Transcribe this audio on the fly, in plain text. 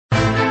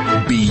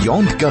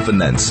Beyond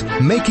Governance,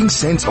 Making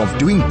Sense of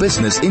Doing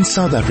Business in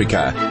South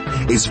Africa,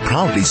 is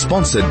proudly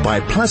sponsored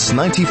by Plus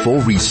 94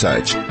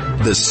 Research,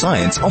 the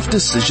science of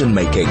decision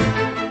making.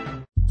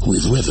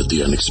 We've weathered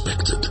the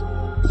unexpected.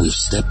 We've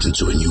stepped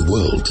into a new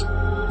world.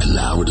 And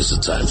now it is a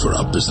time for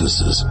our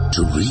businesses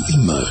to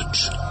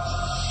re-emerge.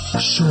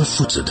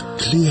 Sure-footed,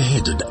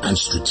 clear-headed, and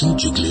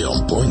strategically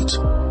on point.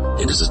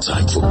 It is a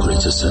time for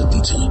greater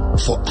certainty,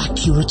 for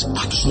accurate,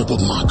 actionable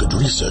market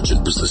research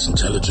and business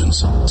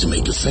intelligence to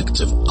make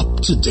effective,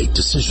 up-to-date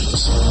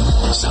decisions.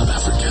 South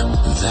Africa,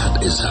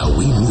 that is how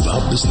we move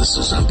our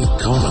businesses and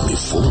economy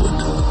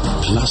forward.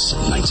 Plus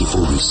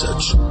 94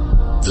 Research,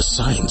 the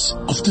science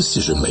of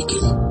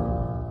decision-making.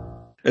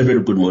 A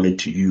very good morning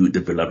to you, the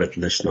beloved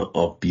listener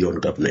of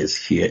Beyond Governance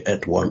here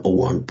at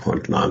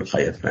 101.9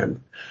 High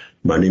FM.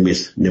 My name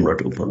is Nimrod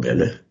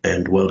Mbele,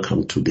 and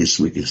welcome to this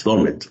week's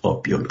installment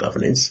of Beyond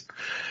Governance.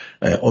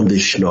 On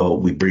this show,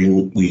 we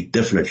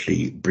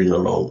definitely bring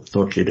along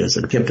thought leaders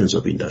and captains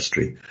of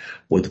industry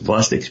with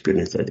vast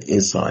experience and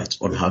insights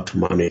on how to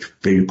manage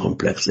very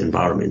complex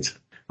environments.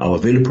 Our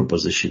value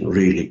proposition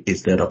really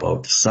is that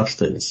about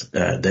substance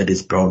that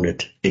is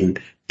grounded in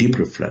deep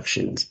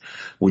reflections,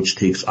 which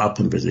takes our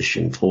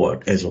conversation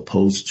forward as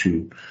opposed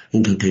to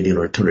entertaining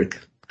rhetoric,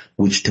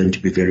 which tend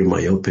to be very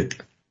myopic.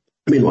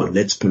 Meanwhile,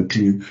 let's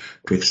continue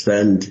to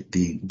extend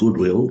the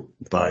goodwill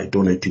by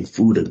donating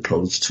food and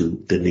clothes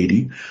to the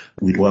needy,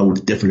 with what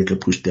would definitely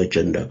push the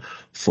agenda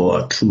for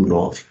a true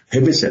north.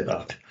 Having said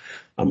that,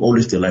 I'm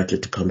always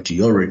delighted to come to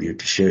your radio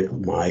to share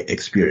my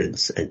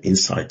experience and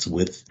insights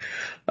with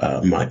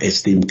my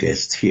esteemed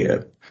guests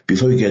here.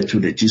 Before we get to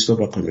the gist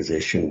of our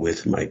conversation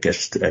with my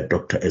guest,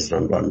 Dr.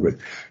 Ezra Ndwandwe,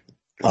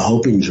 I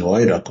hope you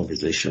enjoyed our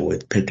conversation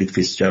with Patrick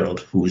Fitzgerald,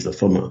 who is the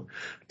former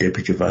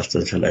Deputy Vice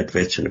Chancellor at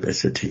Wits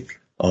University,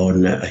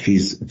 on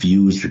his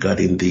views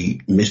regarding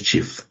the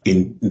mischief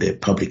in the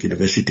public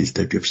universities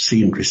that we've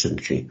seen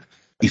recently.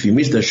 If you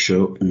missed that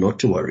show, not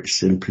to worry.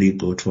 Simply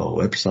go to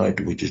our website,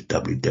 which is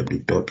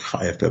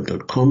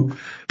www.highfm.com,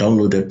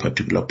 download that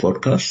particular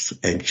podcast,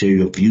 and share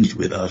your views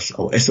with us.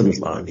 Our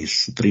SMS line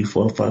is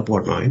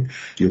 34519.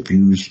 Your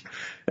views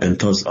and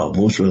thoughts are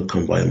most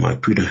welcome via my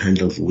Twitter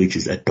handles, which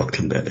is at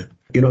Dr. Mbele.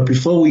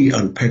 Before we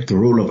unpack the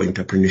role of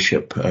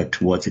entrepreneurship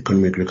towards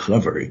economic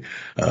recovery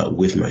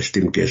with my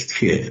esteemed guest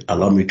here,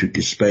 allow me to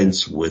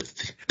dispense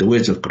with the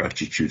words of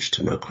gratitude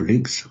to my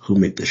colleagues who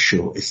make the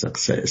show a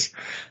success.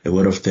 A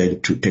word of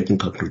thanks to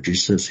technical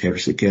producers Harry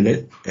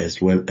Sekele as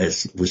well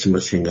as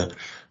Wisima Singer.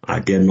 I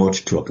dare not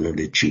to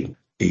acknowledge you.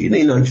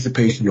 In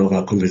anticipation of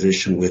our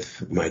conversation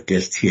with my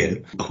guest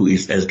here, who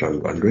is Ezra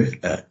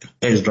Ndwandwe,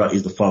 Ezra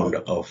is the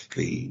founder of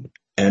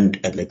and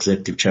an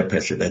executive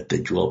chairperson at the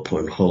Jewel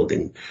Point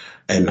Holding.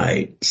 And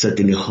I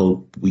certainly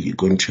hope we're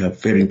going to have a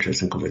very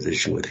interesting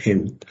conversation with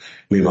him.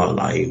 Meanwhile,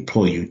 I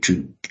implore you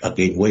to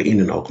again weigh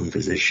in our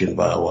conversation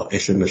via our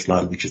SMS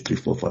line, which is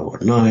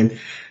 34519.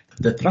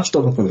 The thrust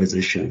of our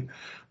conversation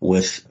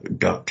with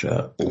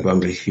Dr.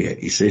 Ndwandwe here,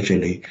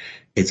 essentially,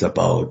 it's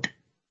about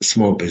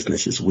small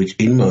businesses, which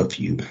in my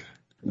view,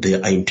 they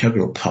are an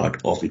integral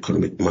part of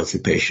economic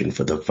emancipation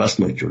for the vast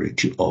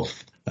majority of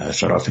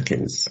South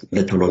Africans,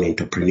 let alone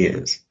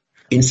entrepreneurs.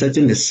 In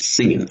setting this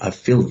scene, I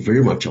feel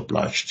very much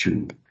obliged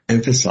to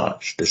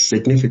emphasize the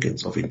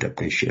significance of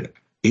entrepreneurship.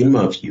 In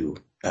my view,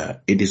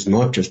 it is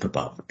not just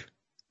about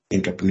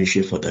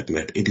entrepreneurship for that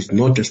matter. It is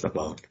not just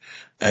about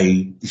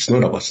it's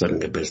not about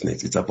starting a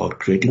business. It's about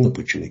creating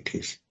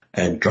opportunities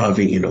and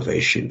driving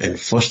innovation and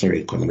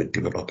fostering economic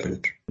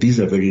development. These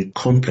are very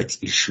complex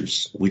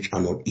issues which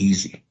are not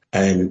easy.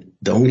 And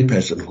the only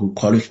person who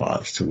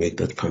qualifies to make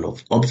that kind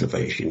of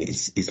observation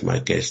is my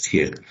guest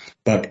here.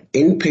 But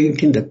in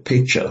painting the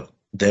picture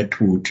that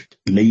would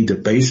lay the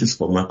basis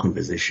for my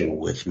conversation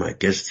with my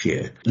guest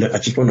here, I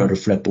just want to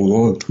reflect on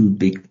one or two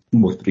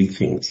or three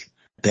things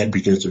that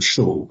begins to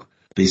show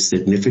the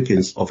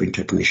significance of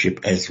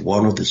entrepreneurship as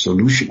one of the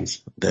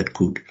solutions that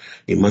could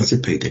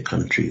emancipate the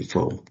country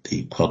from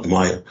the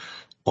quagmire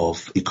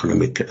of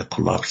economic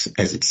collapse,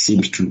 as it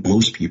seems to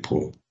most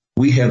people.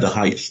 We have the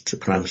highest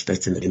crime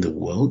stats in the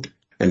world,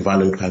 and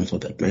violent crime for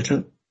that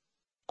matter.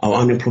 Our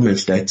unemployment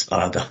stats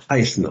are the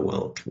highest in the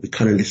world. We're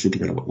currently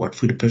sitting at about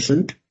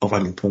 40% of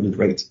unemployment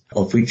rates,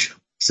 of which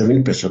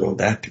 70% of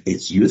that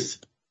is youth.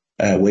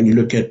 When you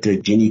look at the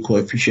Gini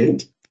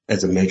coefficient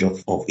as a measure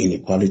of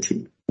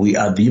inequality, we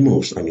are the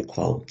most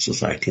unequal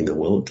society in the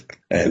world,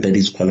 and that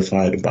is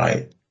qualified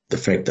by the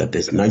fact that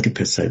there's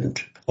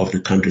 90% of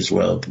the country's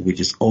wealth which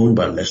is owned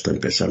by less than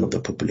 10% of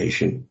the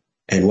population.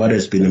 And what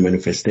has been a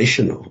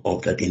manifestation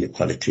of that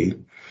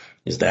inequality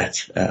is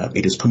that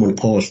it is common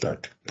cause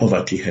that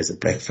poverty has a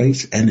black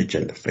face and a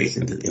gender face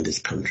in this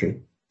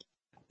country.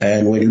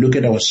 And when you look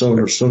at our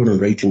sovereign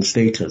rating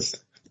status,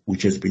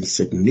 which has been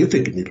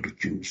significantly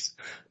reduced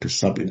to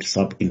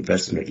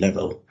sub-investment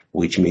level,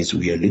 which means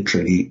we are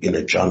literally in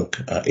a junk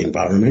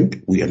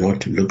environment. We are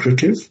not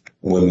lucrative.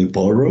 When we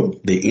borrow,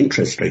 the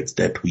interest rates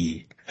that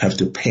we have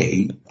to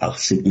pay are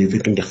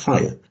significantly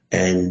higher.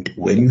 And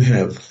when you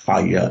have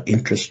higher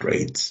interest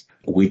rates,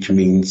 which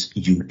means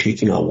you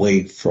taking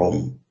away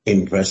from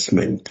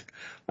investment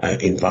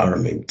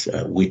environment,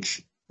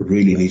 which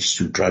really needs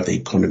to drive the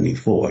economy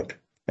forward.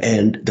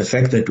 And the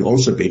fact that we've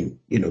also been,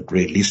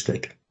 grey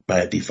listed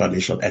by the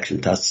Financial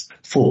Action Task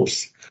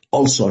Force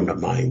also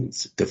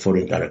undermines the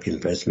foreign direct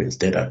investments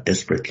that are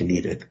desperately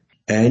needed.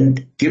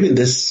 And given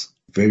this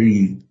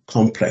very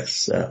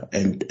complex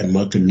and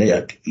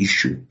multi-layered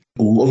issue,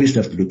 we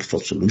obviously have to look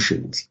for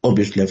solutions.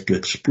 Obviously have to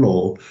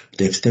explore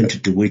the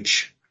extent to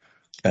which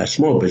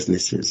small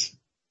businesses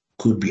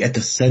could be at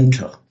the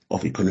center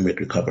of economic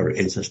recovery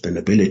and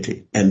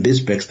sustainability. And this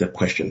begs the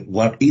question,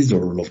 what is the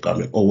role of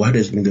government, or what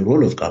has been the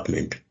role of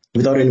government?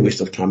 Without any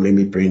waste of time, let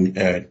me bring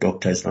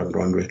Dr Ezra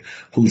Ndwandwe,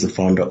 who is the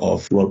founder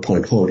of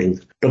WellPoint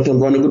Holdings. Dr.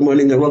 Ndwandwe, good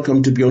morning and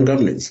welcome to Beyond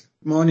Governance.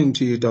 Morning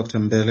to you, Dr.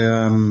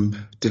 Mbele.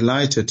 I'm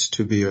delighted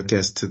to be your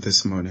guest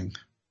this morning.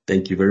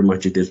 Thank you very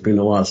much. It has been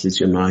a while since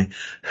you and I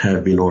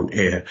have been on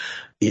air.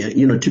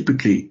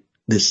 Typically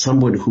there's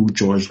someone who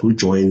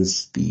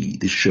joins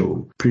the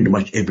show pretty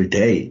much every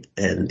day,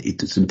 and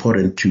it is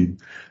important to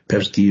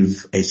perhaps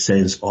give a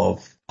sense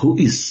of who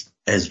is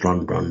Ezra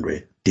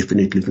Ndwandwe,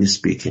 definitively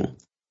speaking.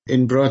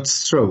 In broad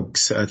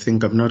strokes, I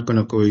think I'm not going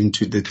to go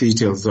into the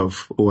details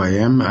of who I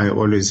am. I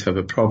always have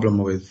a problem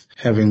with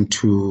having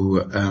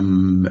to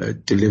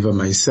deliver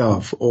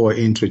myself or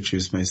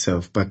introduce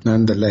myself. But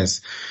nonetheless,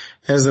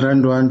 Ezra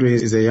Ndwandwe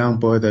is a young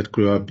boy that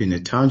grew up in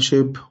a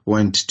township,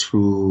 went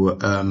to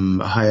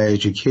higher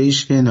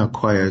education,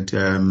 acquired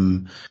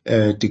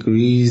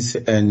degrees,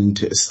 and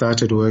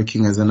started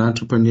working as an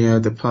entrepreneur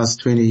the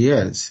past 20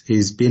 years.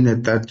 He's been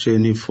at that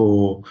journey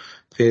for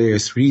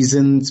various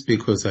reasons,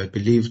 because I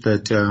believe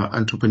that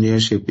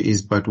entrepreneurship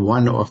is but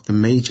one of the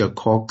major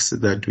cogs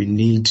that we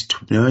need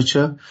to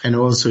nurture, and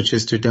also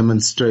just to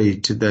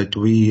demonstrate that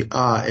we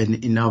are an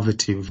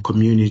innovative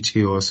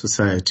community or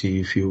society,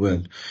 if you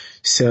will.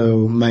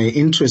 So my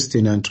interest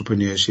in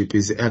entrepreneurship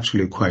is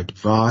actually quite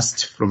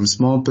vast, from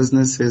small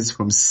businesses,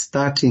 from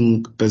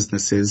starting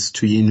businesses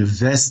to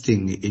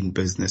investing in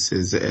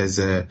businesses as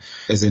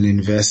an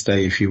investor,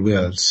 if you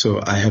will. So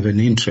I have an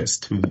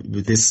interest.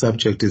 This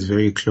subject is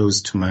very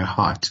close to my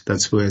heart.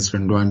 That's who Ezra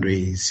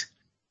Ndwandwe is.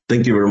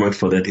 Thank you very much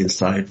for that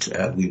insight.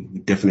 We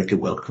definitely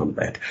welcome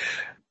that.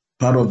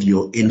 Part of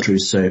your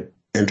interest,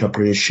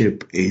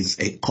 entrepreneurship is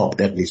a cog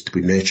that needs to be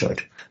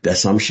nurtured. The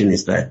assumption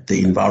is that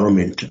the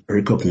environment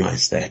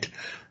recognizes that.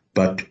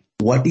 But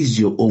what is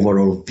your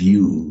overall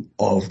view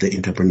of the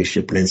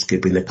entrepreneurship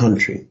landscape in the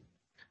country?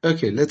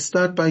 Okay, let's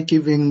start by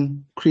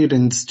giving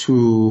credence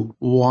to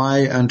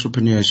why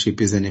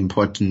entrepreneurship is an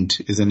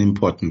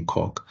important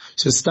cog.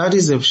 So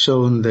studies have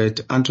shown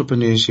that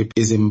entrepreneurship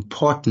is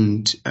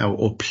important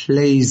or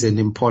plays an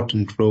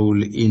important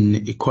role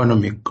in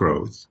economic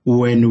growth.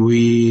 When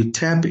we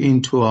tap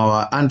into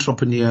our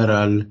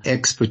entrepreneurial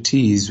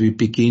expertise, we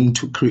begin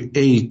to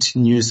create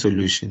new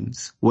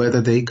solutions,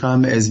 whether they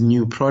come as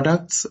new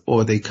products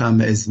or they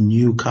come as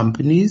new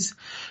companies.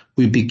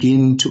 We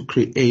begin to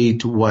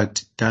create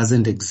what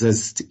doesn't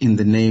exist in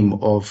the name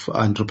of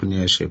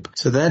entrepreneurship.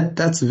 So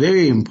that's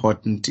very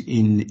important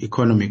in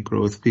economic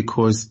growth,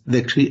 because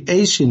the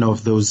creation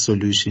of those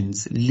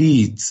solutions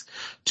leads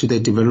to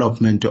the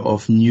development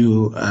of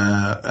new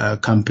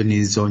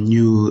companies or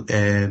new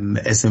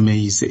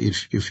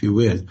SMEs, if you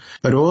will.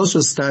 But also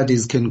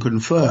studies can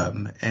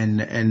confirm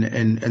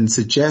and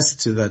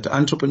suggest that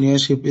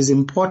entrepreneurship is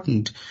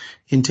important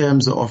in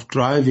terms of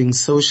driving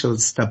social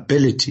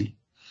stability.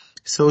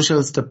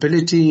 Social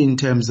stability in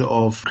terms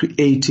of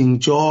creating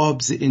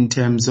jobs, in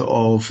terms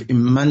of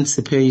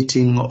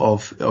emancipating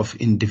of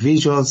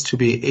individuals to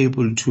be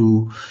able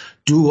to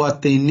do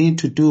what they need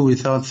to do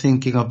without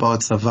thinking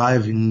about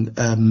surviving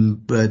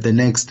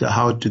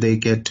how do they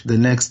get to the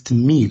next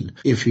meal,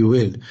 if you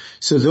will.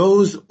 So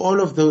all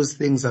of those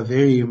things are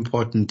very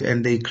important,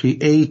 and they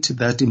create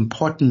that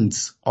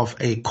importance of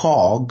a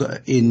cog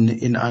in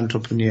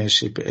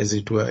entrepreneurship, as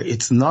it were.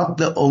 It's not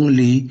the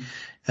only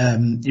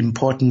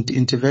important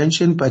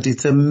intervention, but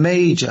it's a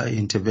major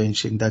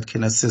intervention that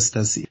can assist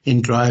us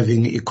in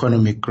driving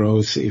economic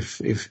growth,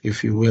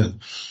 if you will.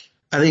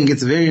 I think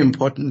it's very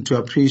important to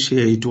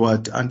appreciate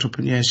what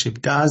entrepreneurship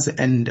does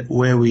and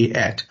where we're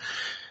at.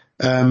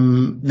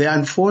 The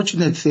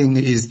unfortunate thing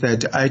is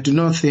that I do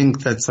not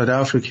think that South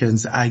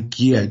Africans are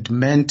geared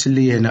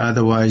mentally and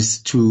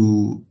otherwise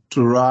to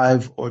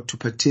thrive or to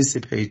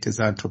participate as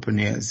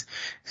entrepreneurs.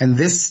 And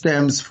this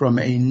stems from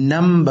a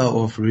number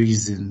of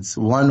reasons,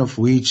 one of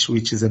which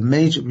is a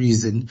major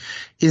reason,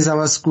 is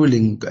our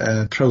schooling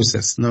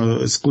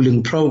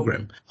schooling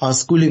program. Our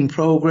schooling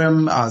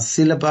program, our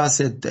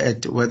syllabus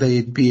at whether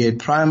it be at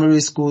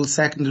primary school,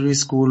 secondary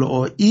school,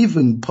 or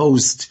even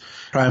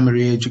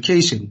post-primary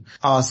education.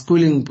 Our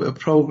schooling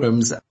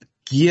programs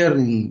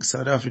gearing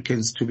South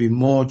Africans to be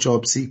more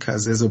job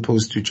seekers as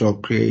opposed to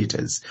job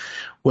creators.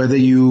 Whether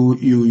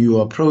you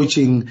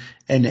approaching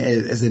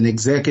as an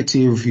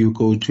executive, you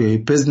go to a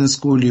business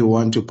school, you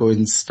want to go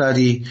and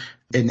study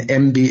an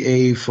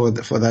MBA for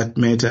that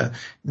matter,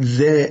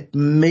 the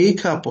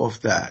makeup of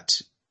that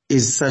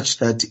is such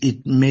that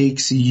it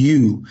makes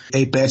you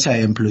a better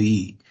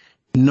employee.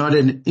 not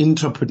an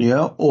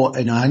intrapreneur or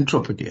an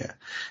entrepreneur.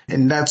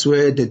 And that's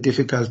where the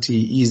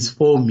difficulty is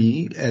for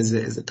me as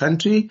a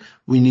country.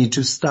 We need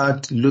to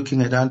start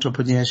looking at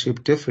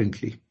entrepreneurship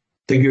differently.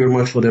 Thank you very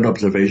much for that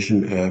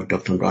observation,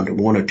 Dr. Ndwandwe.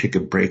 We want to take a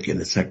break in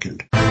a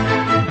second.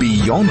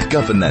 Beyond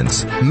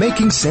Governance,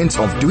 Making Sense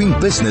of Doing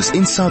Business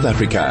in South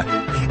Africa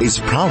is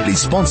proudly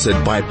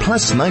sponsored by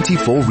Plus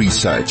 94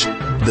 Research,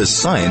 the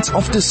science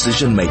of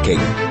decision making.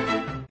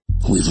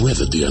 We've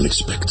weathered the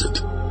unexpected.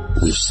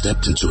 We've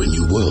stepped into a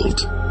new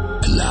world.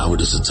 And now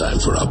it is a time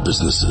for our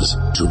businesses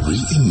to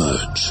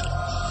re-emerge.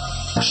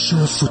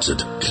 Sure-footed,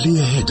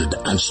 clear-headed,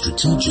 and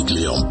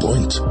strategically on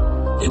point.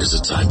 It is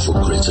a time for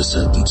greater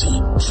certainty,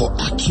 for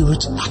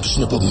accurate,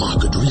 actionable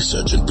market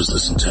research and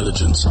business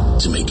intelligence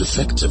to make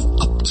effective,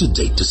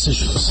 up-to-date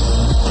decisions.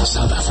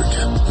 South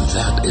Africa,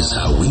 that is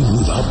how we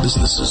move our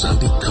businesses and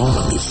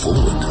economy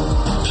forward.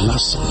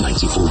 Plus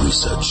 94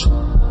 Research,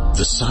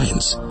 the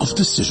science of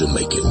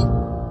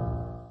decision-making.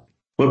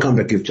 Welcome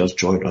back. You've just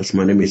joined us.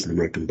 My name is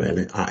Nimrod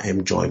Mbele. I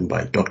am joined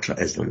by Dr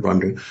Ezra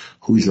Ndwandwe,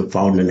 who is the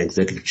founder and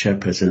executive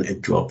chairperson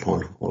at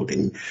Duopon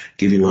Holding,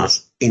 giving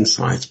us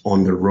insights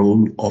on the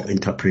role of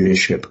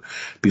entrepreneurship.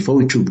 Before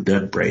we took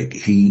that break,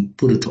 he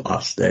put it to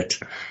us that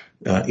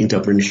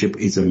entrepreneurship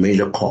is a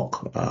major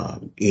cog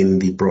in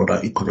the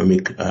broader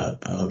economic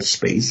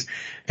space,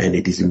 and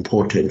it is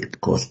important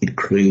because it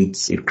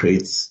creates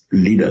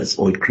leaders,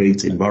 or it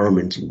creates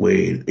environments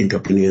where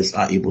entrepreneurs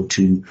are able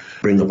to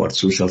bring about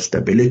social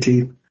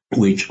stability,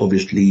 which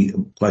obviously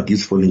quite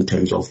useful in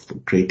terms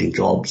of creating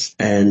jobs.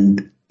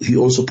 And he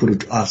also put it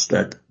to us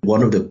that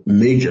one of the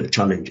major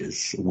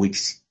challenges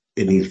which,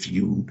 in his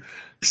view,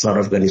 South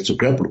Africa needs to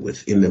grapple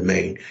with in the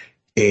main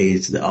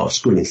is our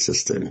schooling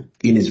system.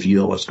 In his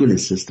view, our schooling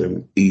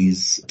system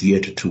is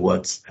geared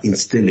towards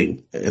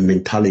instilling a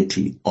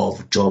mentality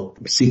of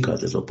job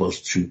seekers as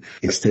opposed to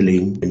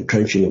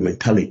entrenching a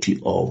mentality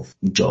of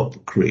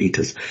job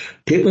creators.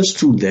 Take us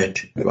through that,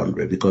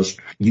 Ndwandwe, because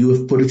you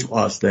have put it to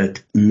us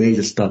that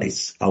major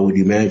studies, I would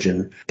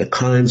imagine, the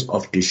kinds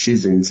of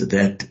decisions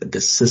that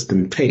the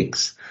system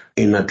takes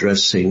in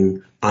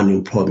addressing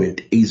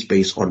unemployment is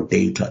based on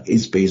data,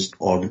 is based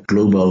on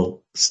global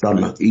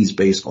standard, is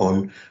based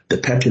on the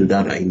pattern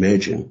that I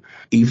imagine.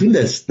 Even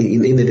if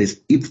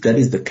that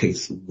is the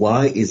case,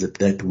 why is it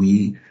that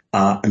we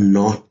are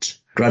not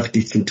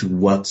gravitating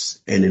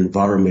towards an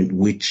environment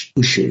which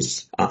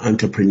pushes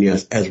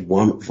entrepreneurs as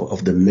one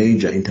of the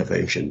major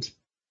interventions?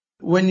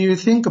 When you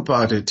think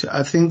about it,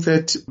 I think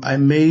that I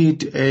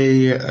made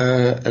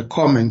a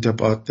comment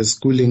about the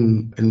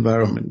schooling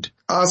environment.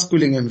 Our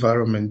schooling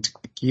environment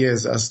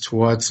gears us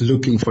towards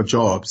looking for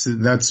jobs.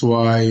 That's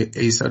why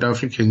a South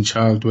African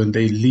child, when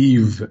they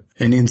leave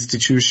an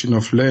institution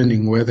of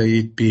learning, whether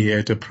it be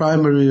at a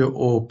primary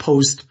or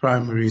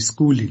post-primary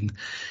schooling,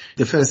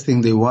 the first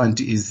thing they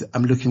want is,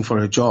 I'm looking for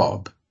a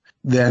job.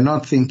 They're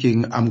not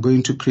thinking, I'm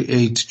going to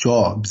create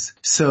jobs.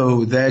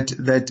 So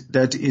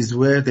that is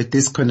where the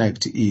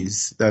disconnect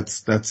is.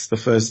 That's the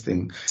first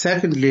thing.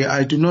 Secondly,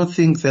 I do not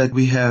think that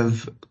we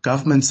have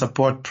government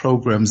support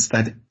programs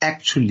that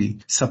actually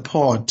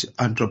support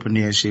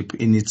entrepreneurship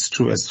in its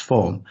truest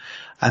form.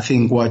 I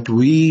think what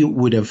we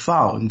would have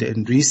found,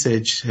 and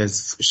research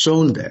has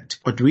shown that,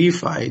 what we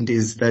find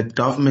is that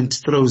government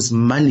throws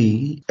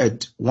money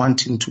at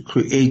wanting to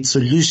create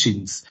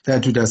solutions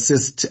that would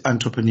assist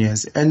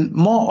entrepreneurs. And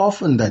more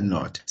often than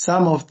not,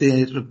 some of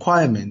the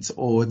requirements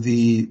or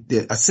the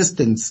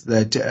assistance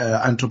that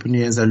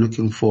entrepreneurs are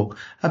looking for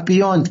are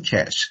beyond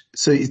cash.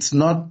 So it's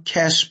not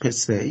cash per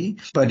se,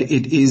 but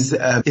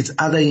it's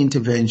other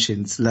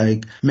interventions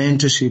like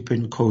mentorship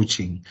and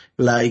coaching,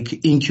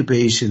 like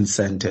incubation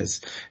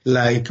centers,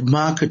 like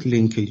market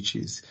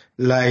linkages,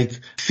 like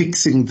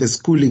fixing the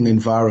schooling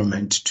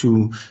environment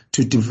to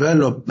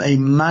develop a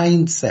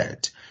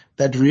mindset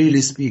that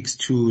really speaks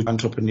to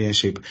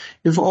entrepreneurship.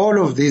 If all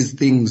of these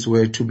things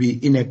were to be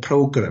in a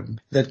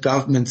program that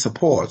government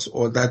supports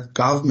or that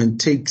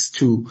government takes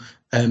to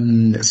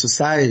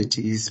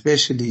society,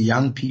 especially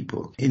young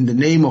people, in the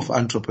name of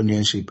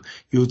entrepreneurship,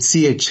 you would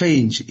see a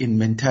change in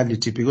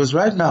mentality, because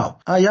right now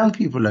our young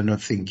people are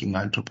not thinking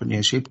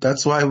entrepreneurship.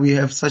 That's why we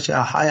have such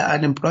a high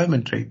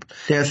unemployment rate.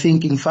 They're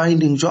thinking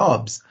finding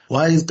jobs.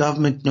 Why is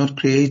government not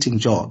creating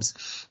jobs?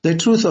 The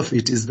truth of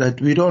it is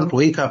that we don't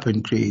wake up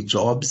and create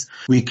jobs.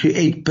 We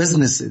create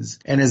businesses.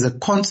 And as a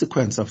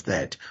consequence of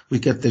that, we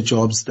get the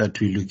jobs that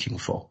we're looking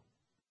for.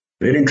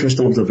 Very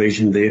interesting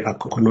observation there. I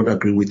could not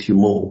agree with you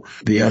more.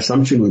 The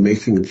assumption we're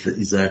making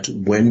is that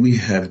when we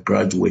have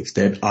graduates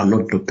that are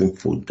not looking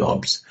for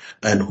jobs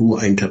and who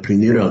are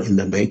entrepreneurial in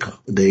the maker,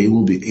 they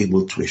will be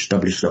able to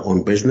establish their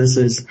own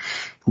businesses,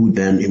 who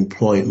then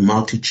employ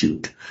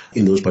multitude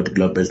in those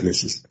particular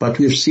businesses. But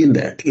we've seen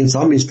that in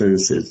some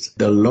instances,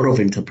 there are a lot of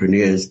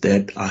entrepreneurs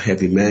that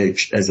have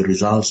emerged as a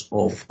result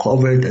of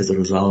COVID, as a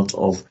result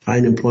of high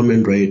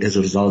unemployment rate, as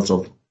a result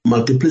of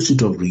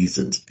multiplicity of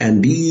reasons.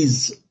 And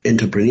these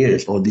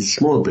entrepreneurs or these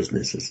small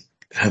businesses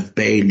have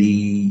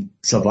barely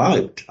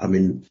survived. I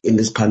mean, in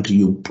this country,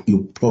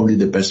 you're probably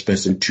the best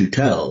person to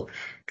tell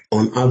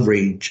on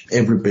average,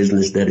 every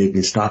business that has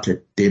been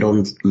started, they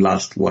don't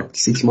last,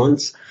 6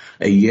 months,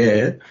 a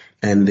year,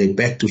 and they're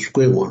back to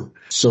square one.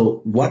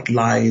 So what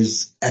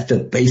lies at the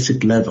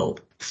basic level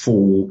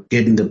for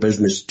getting the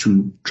business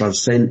to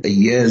transcend a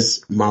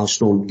year's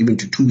milestone, even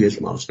to 2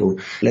 years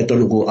milestone, let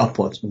alone go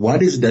upwards?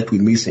 What is that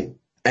we're missing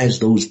as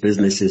those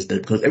businesses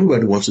because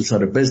everybody wants to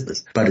start a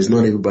business, but it's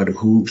not everybody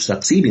who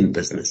succeed in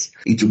business.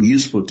 It will be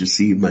useful to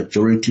see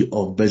majority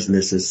of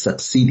businesses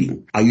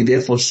succeeding. Are you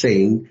therefore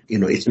saying,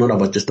 it's not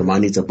about just the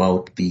money, it's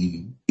about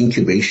the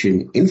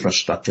incubation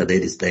infrastructure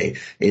that is there.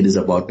 It is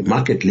about the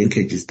market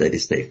linkages that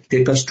is there.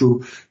 Take us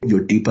through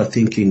your deeper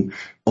thinking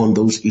on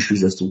those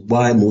issues as to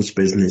why most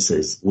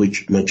businesses,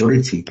 which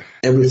majority,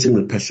 every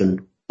single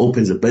person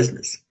opens a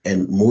business,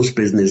 and most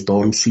business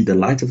don't see the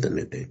light of the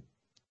day.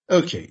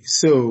 Okay,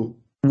 so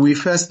we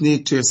first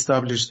need to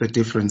establish the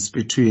difference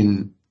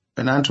between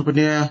an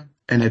entrepreneur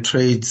and a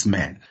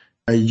tradesman.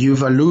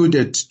 You've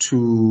alluded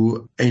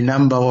to a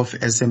number of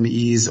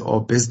SMEs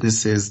or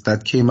businesses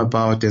that came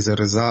about as a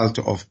result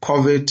of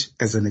COVID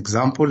as an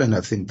example, and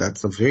I think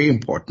that's a very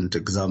important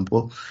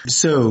example.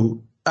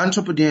 So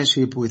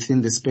entrepreneurship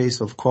within the space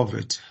of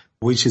COVID,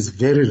 which is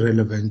very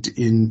relevant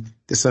in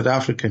the South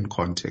African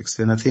context,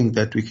 and I think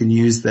that we can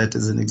use that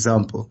as an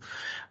example.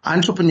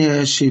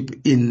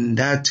 Entrepreneurship in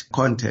that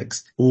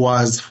context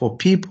was for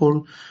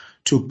people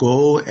to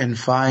go and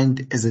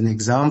find, as an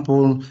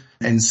example,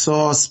 and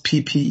source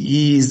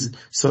PPEs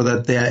so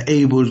that they are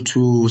able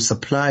to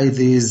supply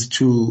these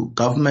to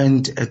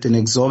government at an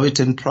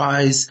exorbitant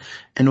price,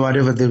 and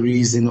whatever the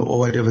reason or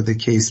whatever the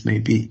case may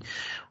be.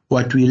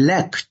 What we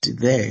lacked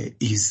there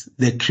is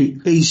the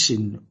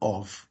creation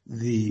of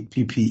the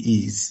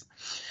PPEs.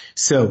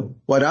 So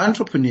what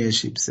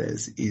entrepreneurship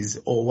says is,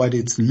 or what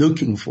it's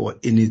looking for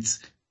in its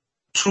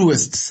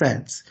truest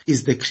sense,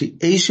 is the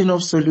creation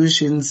of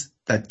solutions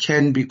that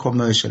can be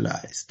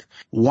commercialized.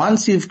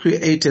 Once you've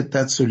created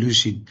that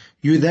solution,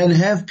 you then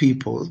have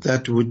people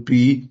that would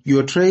be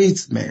your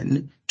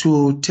tradesmen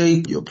to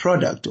take your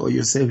product or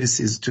your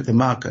services to the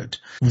market.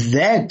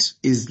 That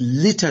is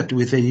littered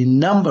with a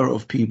number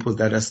of people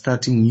that are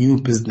starting new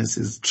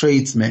businesses,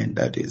 tradesmen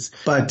that is.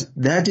 But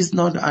that is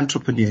not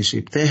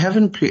entrepreneurship. They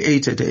haven't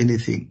created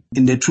anything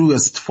in the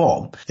truest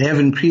form. They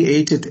haven't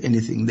created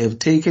anything. They've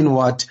taken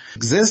what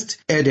exists,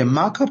 add a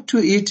markup to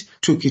it,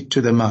 took it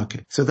to the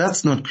market. So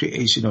that's not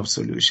creation of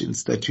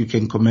solutions that you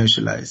can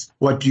commercialize.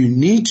 What you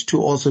need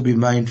to also be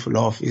mindful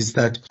of is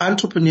that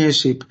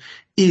entrepreneurship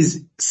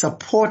is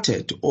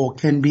supported or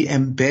can be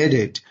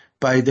embedded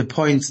by the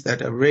points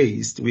that are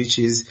raised, which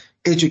is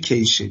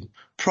education,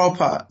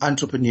 proper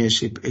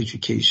entrepreneurship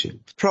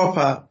education,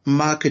 proper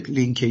market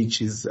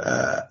linkages,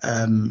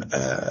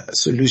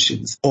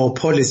 solutions or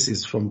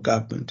policies from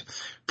government,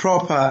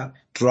 proper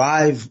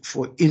drive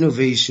for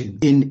innovation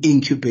in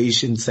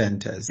incubation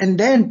centers, and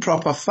then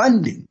proper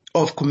funding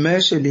of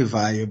commercially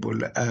viable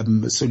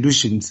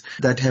solutions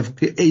that have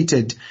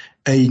created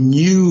a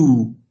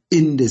new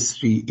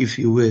industry, if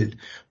you will.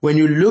 When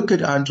you look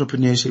at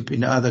entrepreneurship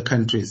in other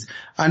countries,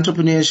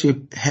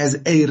 entrepreneurship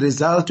has a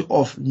result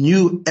of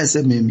new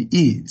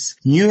SMMEs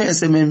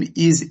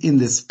in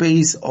the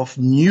space of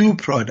new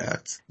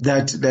products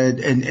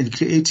and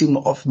creating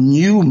of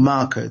new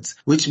markets,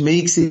 which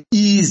makes it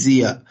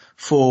easier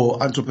for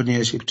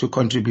entrepreneurship to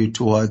contribute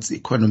towards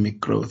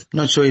economic growth.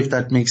 Not sure if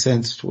that makes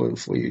sense for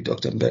you,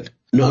 Dr. Mbele.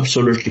 No,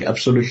 absolutely.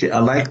 I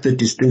like the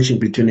distinction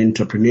between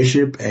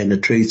entrepreneurship and a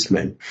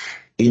tradesman.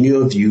 In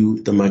your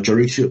view, the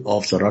majority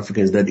of South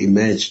Africans that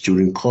emerged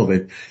during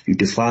COVID, you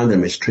define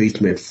them as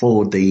tradesmen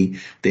for they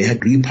had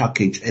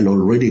repackaged an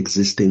already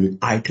existing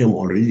item,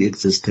 already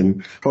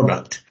existing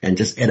product, and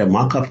just add a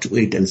markup to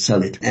it and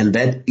sell it. And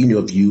that, in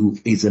your view,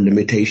 is a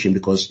limitation,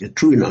 because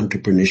true in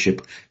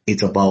entrepreneurship,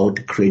 it's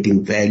about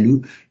creating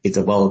value. It's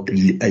about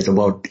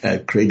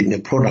creating a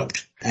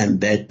product.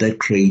 And that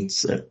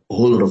creates a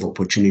whole lot of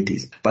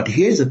opportunities. But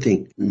here's the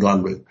thing,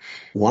 Ndwandwe.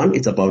 One,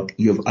 it's about,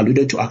 you've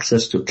alluded to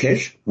access to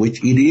cash,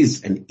 which it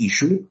is an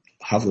issue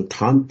half the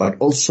time, but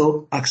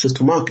also access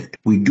to market.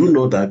 We do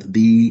know that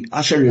the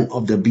ushering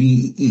of the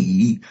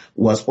BEE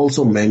was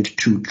also meant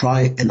to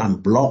try and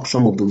unblock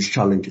some of those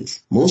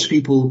challenges. Most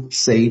people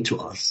say to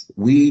us,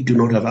 we do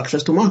not have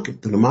access to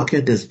market. The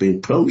market has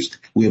been closed.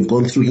 We have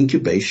gone through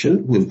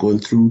incubation. We've gone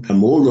through a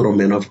whole lot of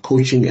men of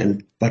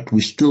coaching, but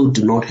we still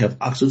do not have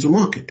access to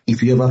market.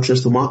 If you have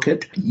access to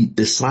market,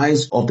 the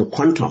size of the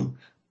quantum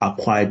are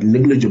quite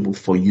negligible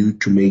for you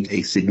to make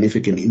a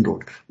significant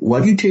inroad.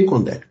 What do you take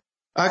on that?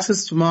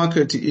 Access to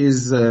market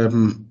is a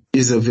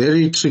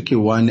very tricky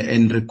one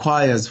and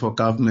requires for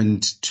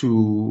government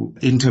to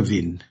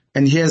intervene.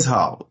 And here's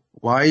how.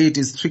 Why it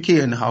is tricky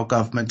and how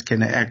government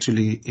can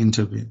actually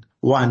intervene.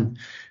 One,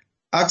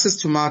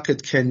 access to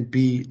market can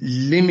be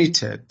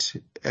limited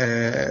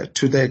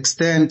to the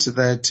extent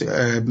that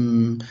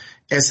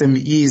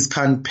SMEs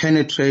can't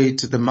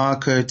penetrate the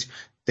market.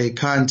 They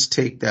can't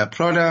take their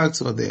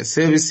products or their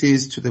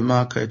services to the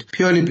market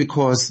purely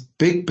because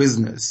big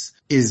business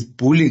is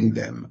bullying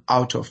them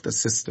out of the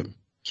system.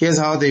 Here's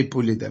how they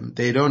bully them.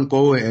 They don't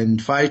go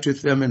and fight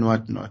with them and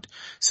whatnot.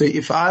 So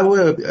if I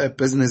were a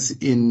business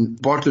in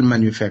bottle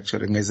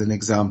manufacturing, as an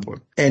example,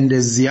 and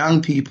there's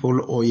young people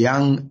or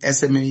young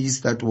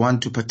SMEs that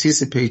want to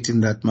participate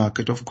in that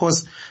market, of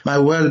course, my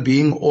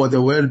well-being or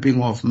the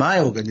well-being of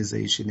my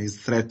organization is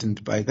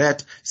threatened by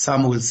that.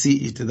 Some will see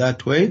it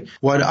that way.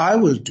 What I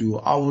will do,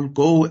 I will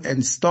go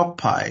and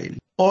stockpile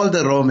all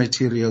the raw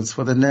materials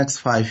for the next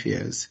 5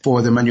 years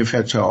for the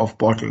manufacture of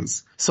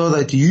bottles so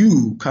that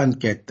you can't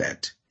get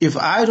that. If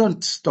I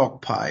don't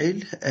stockpile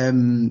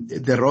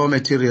the raw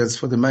materials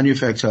for the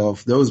manufacture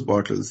of those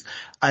bottles,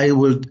 I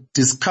will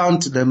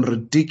discount them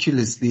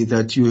ridiculously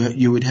that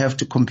you would have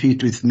to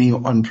compete with me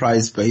on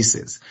price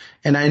basis.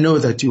 And I know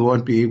that you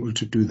won't be able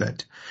to do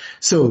that.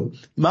 So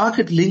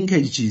market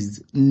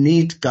linkages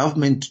need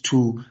government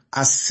to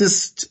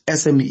assist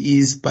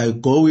SMEs by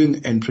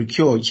going and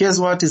procure. Here's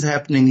what is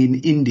happening in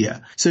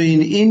India. So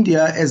in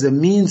India, as a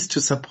means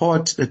to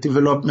support the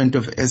development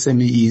of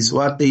SMEs,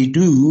 what they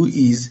do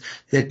is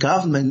the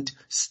government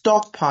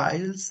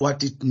stockpiles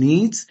what it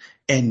needs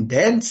and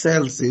then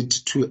sells it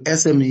to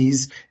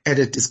SMEs at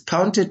a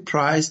discounted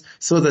price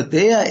so that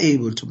they are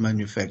able to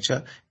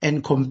manufacture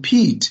and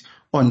compete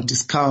on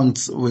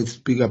discounts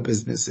with bigger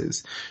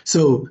businesses.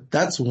 So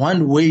that's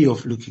one way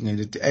of looking at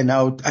it. And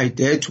I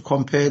dare to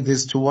compare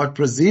this to what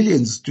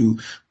Brazilians do,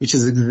 which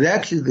is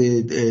exactly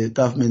the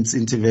government's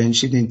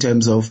intervention in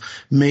terms of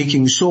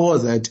making sure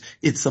that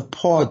it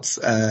supports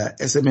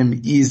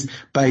SMEs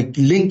by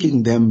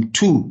linking them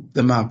to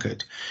the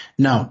market.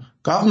 Now,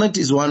 government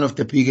is one of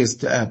the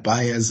biggest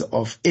buyers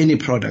of any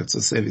products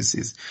or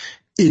services.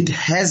 It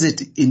has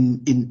it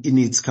in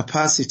its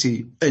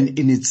capacity and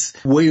in its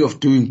way of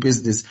doing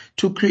business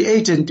to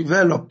create and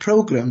develop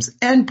programs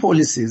and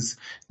policies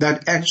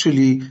that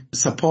actually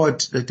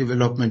support the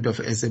development of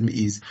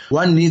SMEs.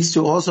 One needs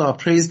to also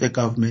appraise the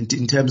government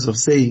in terms of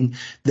saying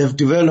they've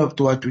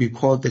developed what we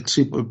call the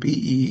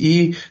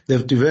BEE.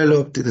 They've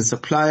developed the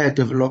supplier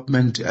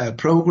development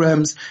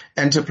programs,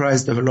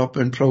 enterprise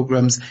development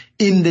programs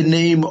in the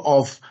name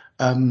of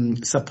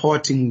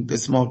supporting the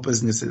small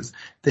businesses.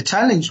 The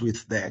challenge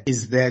with that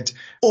is that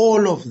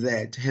all of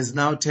that has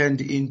now turned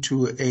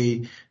into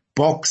a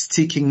box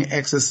ticking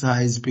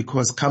exercise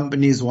because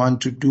companies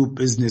want to do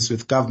business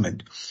with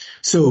government.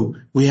 So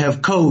we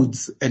have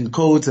codes, and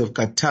codes have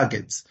got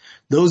targets.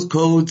 Those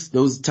codes,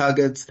 those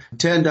targets have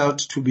turned out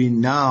to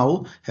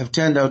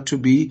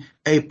be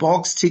a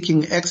box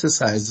ticking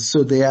exercise.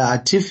 So they are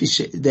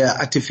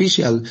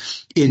artificial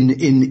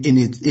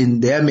in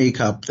their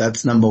makeup.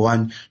 That's number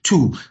one.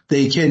 Two,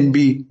 they can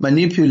be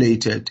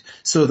manipulated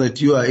so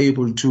that you are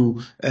able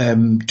to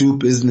do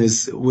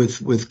business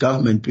with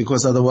government,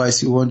 because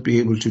otherwise you won't be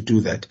able to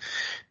do that.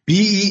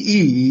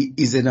 BEE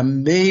is an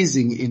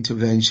amazing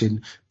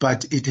intervention,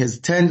 but it has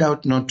turned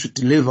out not to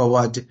deliver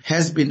what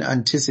has been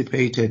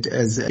anticipated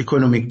as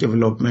economic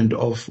development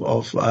of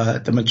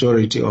the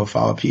majority of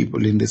our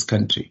people in this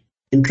country.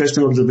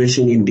 Interesting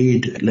observation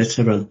indeed. Let's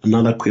have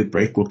another quick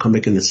break. We'll come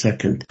back in a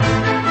second.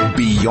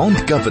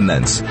 Beyond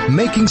Governance,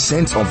 making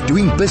sense of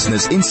doing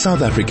business in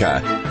South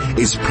Africa,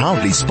 is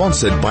proudly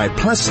sponsored by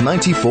Plus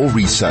 94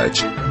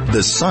 Research,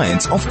 the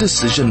science of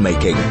decision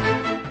making.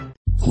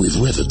 We've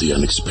weathered the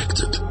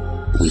unexpected.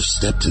 We've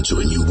stepped into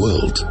a new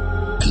world.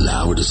 And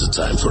now it is a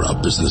time for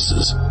our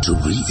businesses to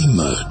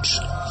re-emerge.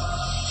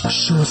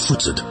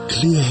 Sure-footed,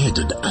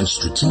 clear-headed, and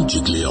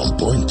strategically on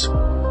point.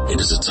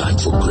 It is a time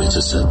for greater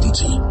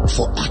certainty,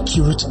 for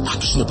accurate,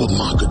 actionable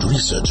market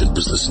research and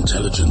business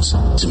intelligence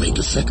to make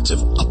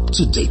effective,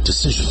 up-to-date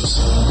decisions.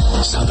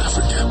 South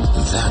Africa,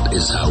 that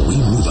is how we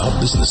move our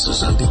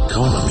businesses and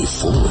economy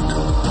forward.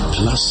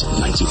 Plus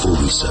 94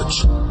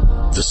 Research,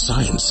 the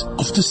science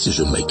of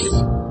decision making.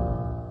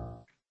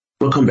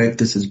 Welcome back.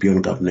 This is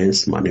Beyond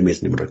Governance. My name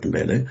is Nimrod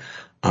Mbele.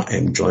 I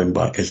am joined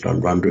by Ezra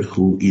Ndwandwe,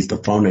 who is the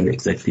founder and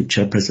executive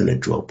chairperson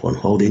at Jewel Point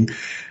Holding.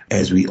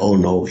 As we all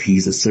know,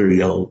 he's a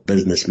serial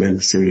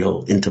businessman,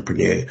 serial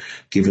entrepreneur,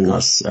 giving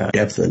us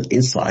depth and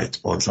insight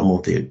on some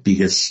of the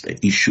biggest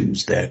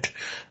issues that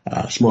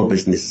small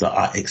businesses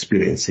are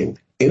experiencing.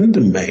 In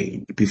the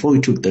main, before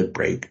we took that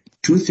break,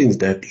 two things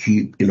that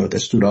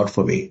that stood out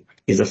for me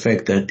is the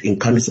fact that in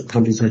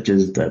countries such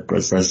as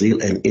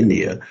Brazil and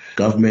India,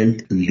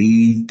 government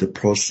lead the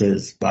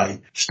process by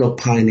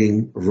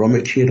stockpiling raw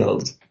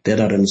materials that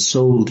are then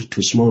sold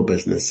to small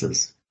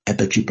businesses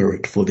at a cheaper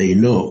rate, for they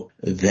know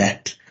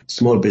that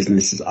small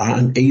businesses are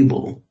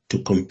unable to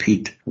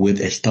compete with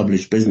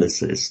established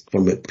businesses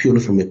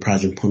purely from a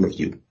pricing point of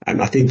view.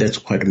 And I think that's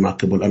quite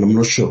remarkable, and I'm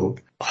not sure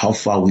how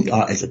far we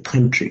are as a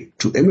country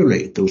to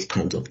emulate those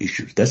kinds of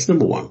issues. That's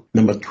number one.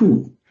 Number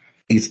two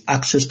is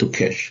access to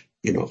cash.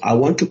 I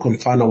want to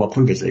confine our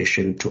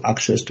conversation to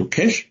access to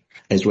cash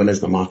as well as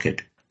the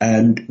market.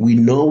 And we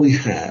know we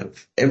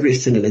have every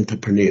single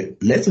entrepreneur.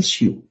 Let's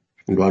assume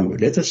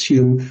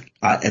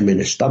I am an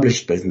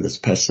established business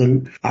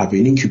person. I've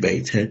been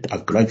incubated.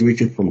 I've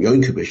graduated from your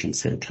incubation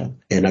center,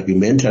 and I've been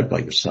mentored by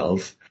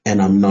yourself,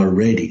 and I'm not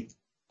ready.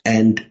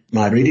 And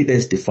my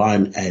readiness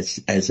defined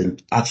as an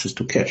access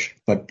to cash.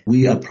 But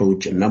we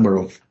approach a number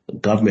of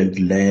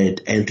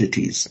government-led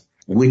entities,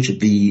 which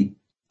the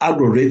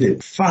algorithm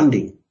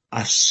funding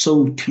are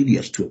so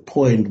tedious to a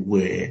point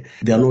where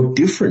they are no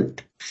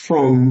different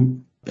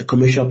from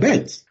commercial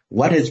banks.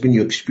 What has been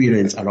your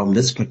experience around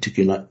this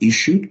particular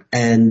issue,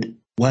 and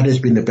what has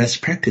been the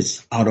best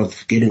practice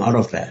getting out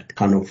of that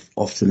kind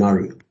of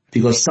scenario?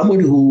 Because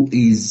somebody who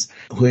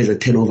has a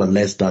turnover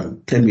less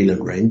than 10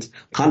 million rands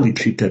can't be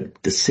treated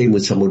the same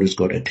with somebody who's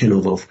got a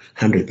turnover of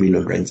 100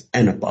 million rands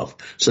and above.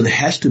 So there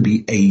has to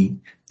be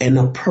an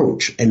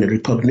approach and a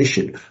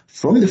recognition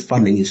from the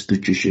funding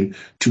institution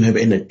to have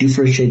a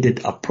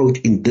differentiated approach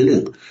in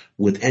dealing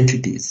with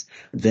entities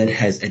that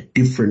has a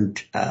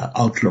different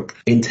outlook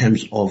in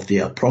terms of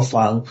their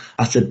profile,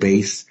 asset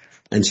base,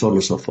 and so on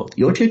and so forth.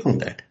 Your take on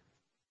that?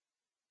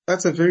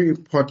 That's a very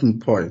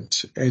important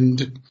point.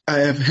 And I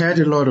have had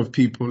a lot of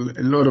people,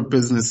 a lot of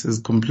businesses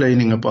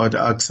complaining about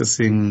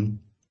accessing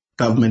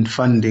government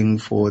funding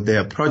for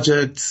their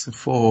projects,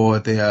 for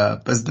their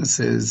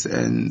businesses,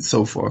 and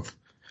so forth.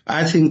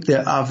 I think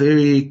there are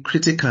very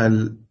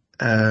critical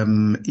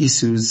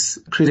issues,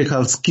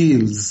 critical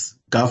skills,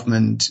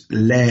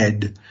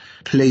 government-led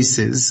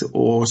places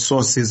or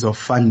sources of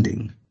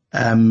funding.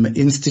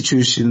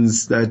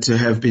 Institutions that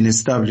have been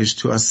established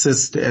to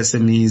assist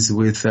SMEs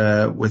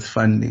with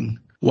funding.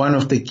 One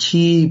of the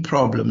key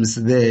problems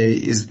there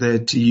is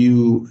that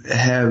you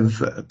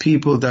have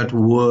people that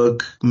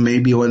work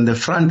maybe on the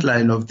front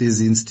line of these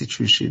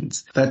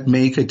institutions that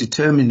make a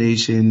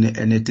determination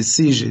and a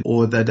decision,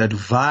 or that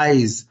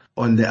advise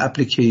on the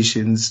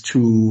applications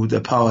to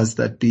the powers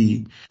that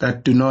be,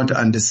 that do not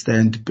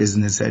understand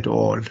business at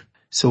all.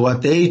 So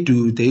what they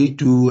do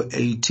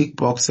a tick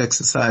box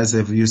exercise.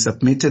 Have you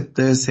submitted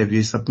this? Have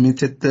you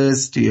submitted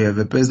this? Do you have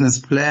a business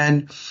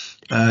plan?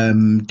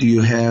 Do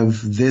you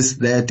have this,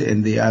 that,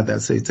 and the other?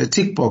 So it's a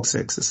tick box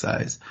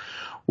exercise.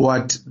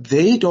 What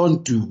they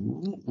don't do,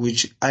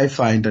 which I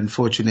find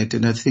unfortunate,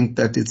 and I think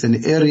that it's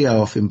an area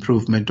of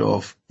improvement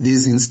of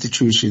these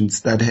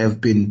institutions that have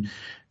been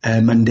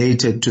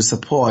mandated to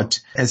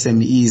support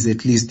SMEs,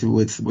 at least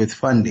with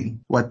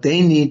funding. What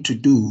they need to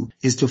do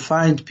is to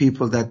find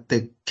people that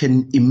they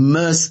can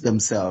immerse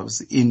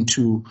themselves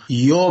into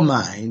your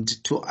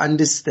mind, to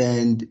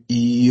understand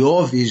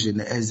your vision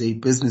as a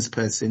business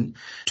person,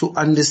 to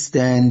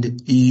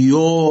understand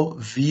your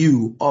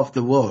view of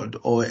the world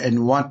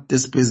and what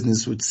this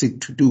business would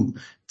seek to do.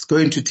 It's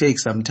going to take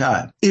some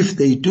time. If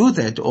they do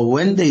that, or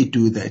when they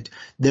do that,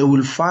 they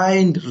will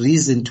find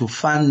reason to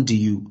fund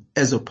you,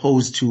 as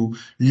opposed to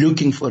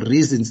looking for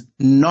reasons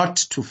not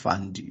to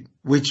fund you,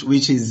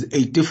 which is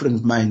a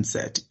different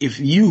mindset. If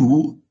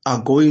you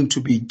are going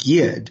to be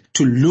geared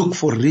to look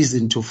for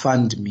reason to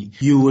fund me,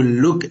 you will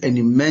look and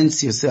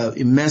immerse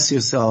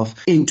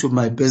yourself into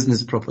my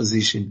business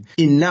proposition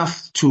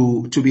enough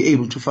to be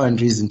able to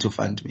find reason to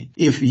fund me.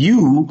 If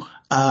you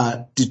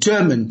are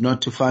determined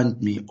not to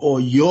fund me, or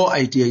your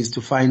idea is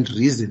to find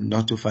reason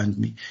not to fund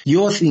me,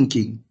 your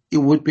thinking, it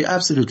would be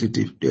absolutely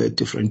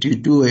different. You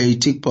do a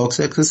tick box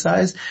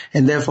exercise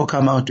and therefore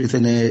come out with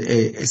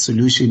a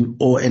solution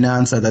or an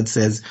answer that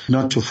says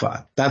not to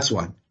fund. That's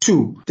one.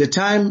 Two, the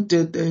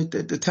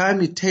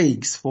time it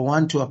takes for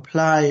one to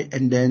apply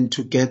and then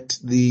to get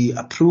the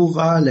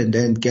approval and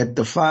then get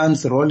the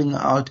funds rolling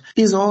out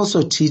is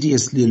also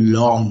tediously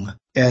long.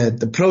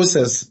 The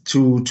process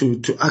to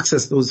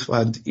access those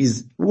funds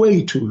is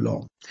way too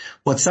long.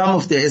 What some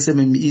of the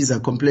SMMEs are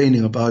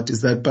complaining about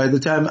is that by the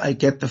time I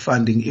get the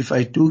funding, if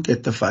I do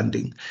get the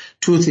funding,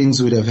 two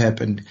things would have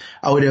happened.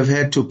 I would have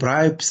had to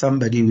bribe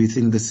somebody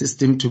within the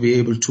system to be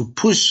able to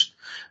push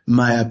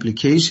my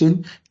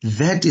application.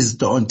 That is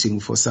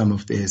daunting for some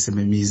of the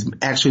SMMEs,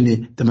 actually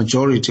the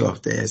majority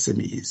of the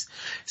SMEs.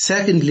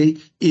 Secondly,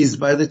 is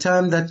by the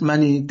time that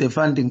the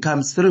funding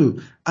comes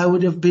through, I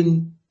would have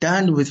been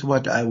done with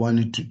what I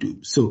wanted to do.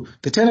 So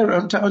the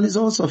turnaround time is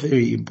also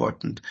very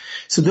important.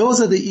 So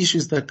those are the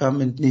issues that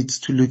government needs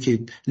to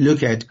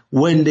look at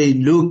when they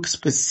look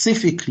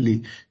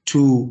specifically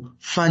to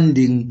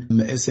funding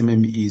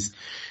SMMEs.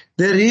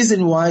 The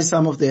reason why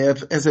some of the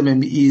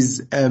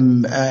SMMEs,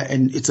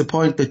 and it's a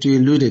point that you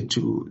alluded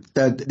to,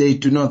 that they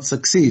do not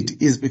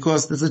succeed, is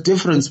because there's a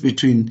difference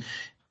between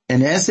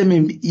an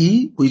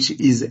SMME, which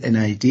is an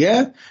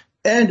idea,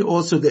 and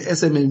also the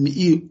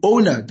SMME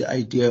owner, the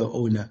idea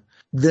owner.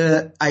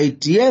 The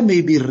idea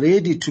may be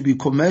ready to be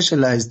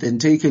commercialized and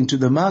taken to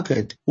the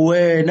market,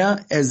 where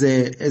as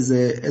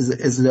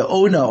the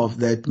owner of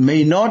that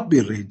may not be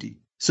ready.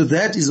 So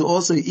that is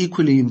also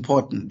equally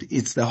important.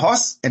 It's the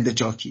horse and the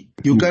jockey.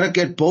 You gotta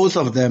get both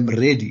of them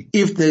ready.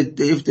 If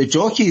the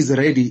jockey is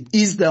ready,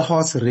 is the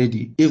horse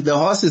ready? If the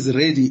horse is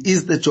ready,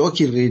 is the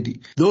jockey ready?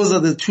 Those are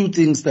the two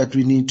things that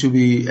we need to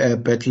be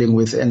battling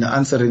with and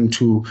answering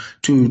to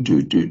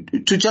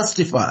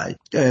justify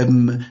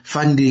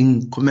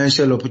funding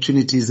commercial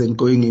opportunities and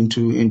going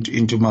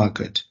into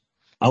market.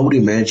 I would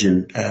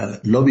imagine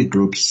lobby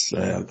groups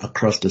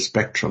across the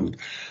spectrum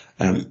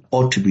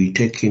ought to be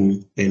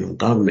taking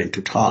government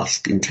to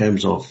task in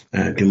terms of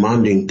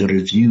demanding the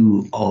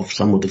review of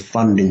some of the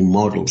funding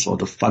models or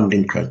the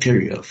funding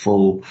criteria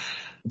for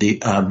they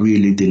are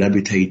really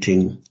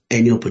dilapidating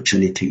any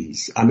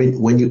opportunities. I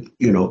mean, when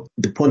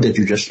the point that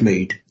you just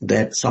made,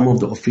 that some of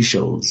the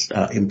officials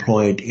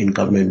employed in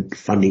government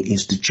funding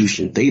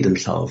institutions, they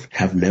themselves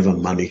have never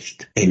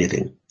managed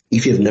anything.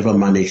 If you've never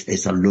managed a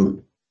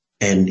saloon,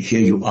 and here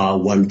you are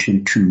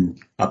wanting to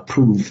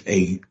approve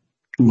a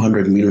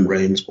 200 million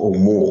rands or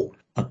more,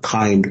 a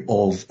kind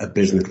of a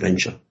business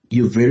venture,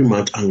 you're very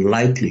much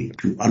unlikely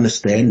to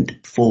understand,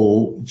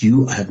 for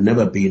you have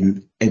never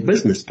been a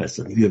business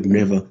person. You have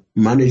never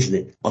managed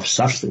it of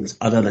substance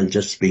other than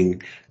just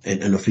being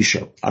an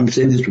official. I'm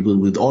saying this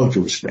with all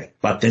due respect,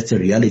 but that's a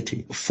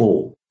reality.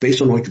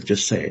 Based on what you've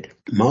just said,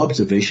 my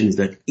observation is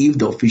that if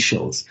the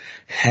officials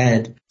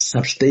had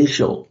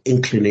substantial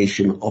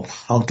inclination of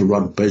how to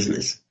run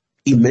business,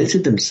 immerse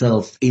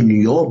themselves in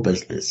your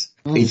business,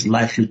 it's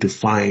likely to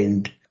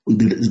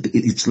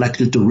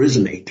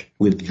resonate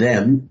with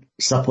them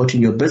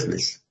supporting your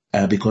business,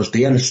 because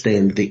they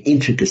understand the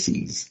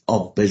intricacies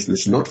of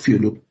business, not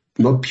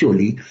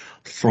purely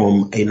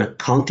from an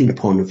accounting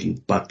point of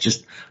view, but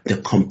just the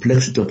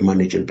complexity of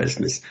managing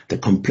business, the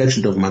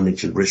complexity of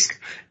managing risk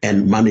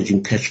and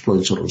managing cash flow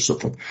and so on and so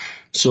forth.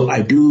 So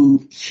I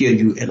do hear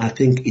you, and I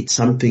think it's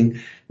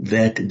something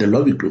that the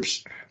lobby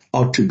groups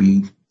ought to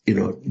be,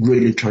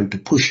 really trying to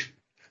push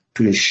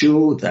to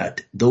ensure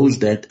that those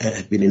that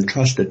have been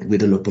entrusted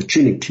with an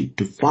opportunity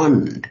to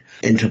fund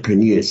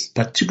entrepreneurs,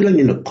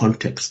 particularly in the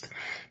context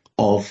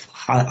of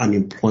high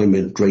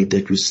unemployment rate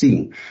that we're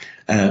seeing,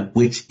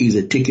 which is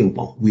a ticking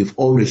bomb. We've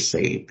always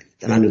said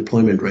an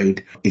unemployment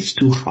rate is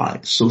too high.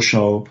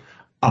 Social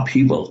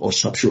upheaval or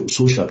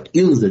social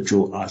ills that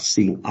you are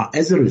seeing are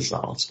as a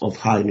result of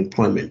high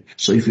unemployment.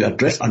 So if you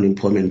address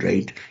unemployment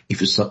rate, if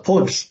you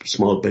support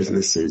small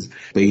businesses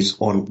based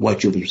on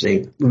what you've been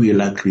saying, we are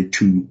likely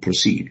to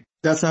proceed.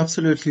 That's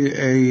absolutely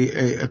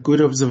a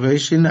good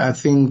observation. I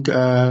think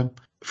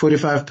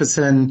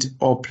 45%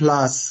 or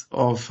plus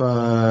of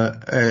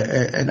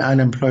an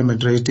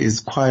unemployment rate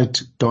is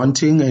quite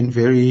daunting and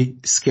very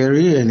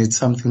scary, and it's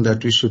something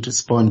that we should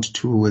respond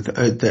to with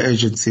the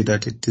urgency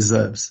that it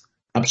deserves.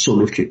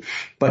 Absolutely.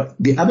 But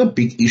the other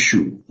big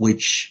issue,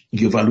 which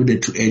you've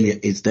alluded to earlier,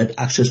 is that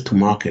access to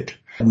market.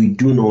 We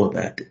do know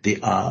that there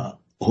are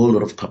a whole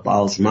lot of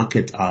cabals.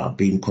 Markets are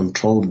being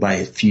controlled by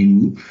a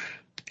few,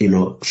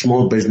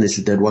 small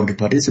businesses that want to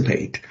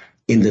participate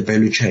in the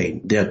value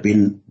chain. They have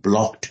been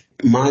blocked.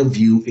 My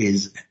view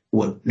is,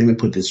 let me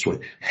put it this way.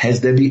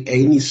 Has there been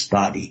any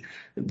study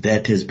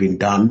that has been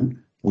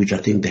done, which I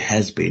think there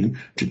has been,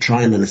 to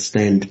try and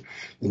understand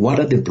what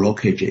are the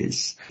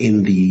blockages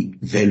in the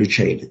value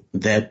chain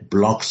that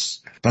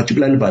blocks,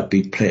 particularly by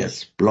big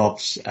players,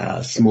 blocks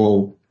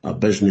small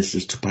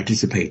businesses to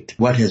participate?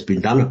 What has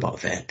been done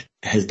about that?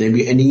 Has there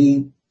been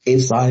any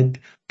insight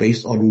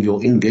based on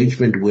your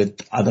engagement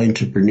with other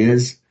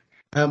entrepreneurs?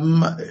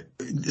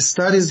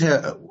 Studies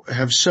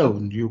have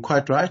shown, you're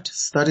quite right,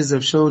 studies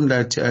have shown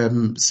that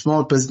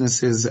small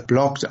businesses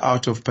blocked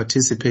out of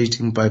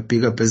participating by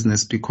bigger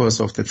business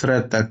because of the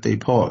threat that they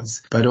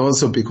pose, but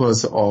also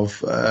because of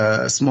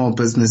small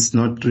business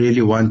not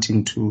really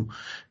wanting to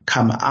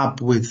come up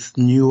with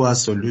newer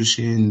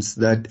solutions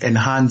that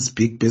enhance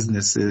big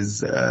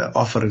businesses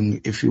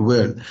offering, if you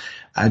will.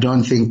 I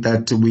don't think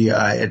that we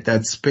are at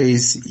that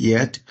space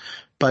yet.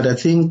 But I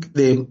think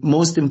the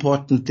most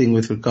important thing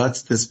with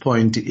regards to this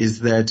point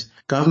is that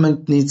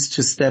government needs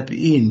to step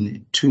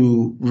in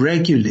to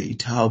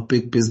regulate how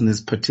big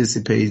business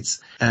participates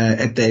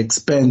at the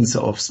expense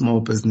of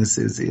small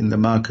businesses in the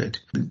market.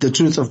 The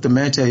truth of the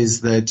matter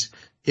is that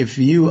if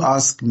you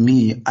ask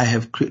me, I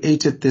have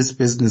created this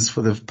business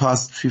for the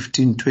past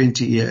 15,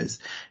 20 years.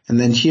 And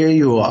then here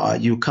you are,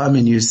 you come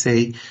and you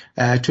say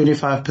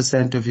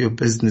 25% of your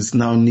business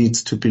now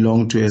needs to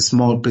belong to a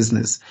small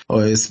business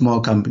or a small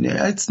company.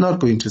 It's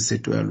not going to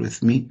sit well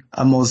with me.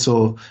 I'm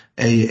also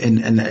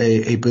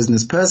a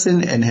business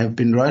person and have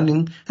been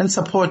running and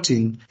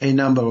supporting a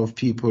number of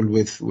people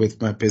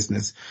with my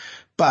business.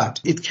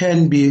 But it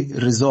can be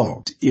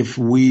resolved if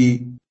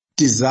we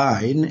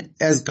design,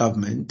 as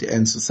government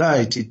and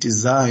society,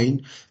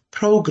 design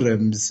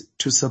programs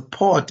to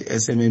support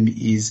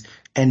SMMEs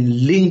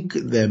and link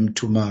them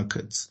to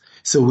markets.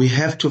 So we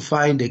have to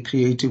find a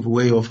creative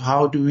way of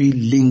how do we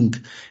link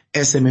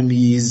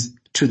SMMEs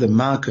to the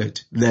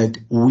market that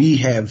we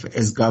have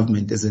as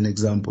government, as an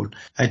example.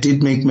 I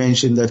did make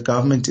mention that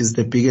government is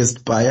the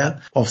biggest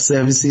buyer of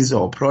services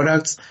or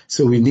products,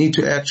 so we need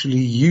to actually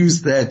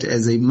use that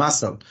as a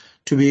muscle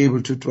to be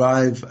able to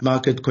drive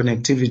market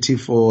connectivity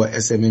for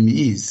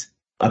SMMEs.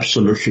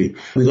 Absolutely.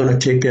 We're going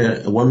to take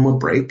one more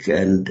break,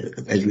 and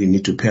as we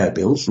need to pay our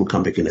bills, we'll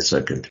come back in a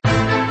second.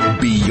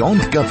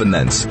 Beyond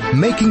Governance,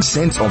 making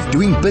sense of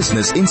doing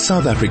business in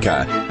South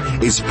Africa,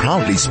 is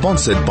proudly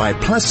sponsored by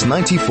Plus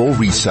 94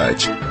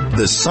 Research,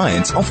 the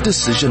science of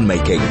decision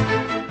making.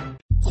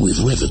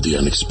 We've weathered the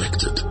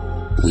unexpected.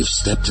 We've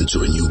stepped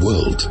into a new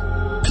world,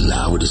 and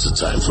now it is the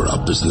time for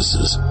our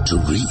businesses to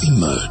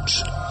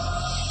re-emerge.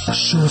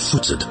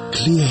 Sure-footed,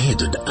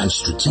 clear-headed, and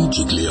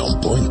strategically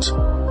on point.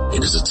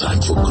 It is a time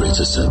for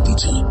greater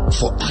certainty,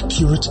 for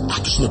accurate,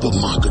 actionable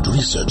market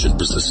research and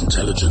business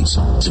intelligence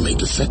to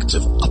make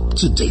effective,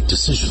 up-to-date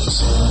decisions.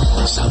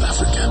 South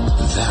Africa,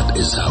 that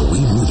is how we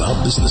move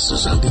our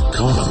businesses and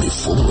economy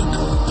forward.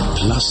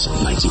 Plus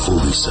 94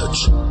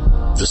 Research,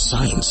 the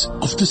science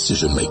of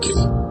decision-making.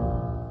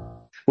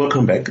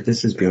 Welcome back.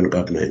 This is Beyond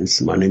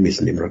Governance. My name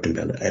is Nimrod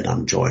Mbele, and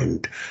I'm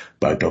joined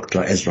by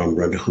Dr Ezra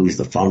Ndwandwe, who is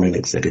the founder and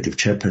executive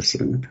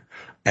chairperson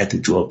at the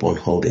Jewel Bond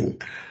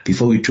Holding.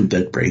 Before we took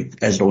that break,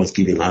 Ezra was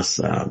giving us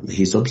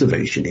his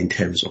observation in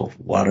terms of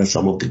what are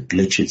some of the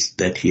glitches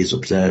that he has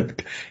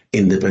observed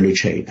in the value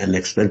chain and the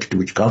extent to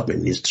which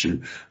government needs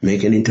to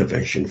make an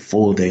intervention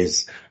for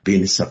there's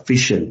been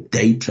sufficient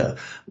data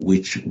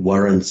which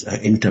warrants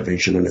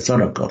intervention on the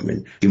side of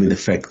government, given the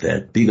fact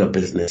that bigger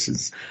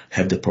businesses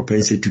have the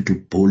propensity to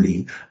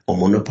bully or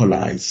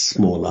monopolize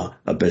smaller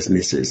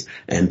businesses,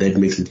 and that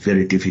makes it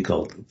very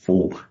difficult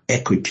for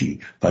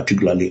equity,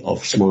 particularly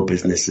of small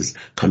businesses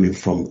coming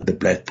from the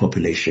black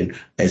population,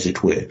 as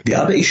it were. The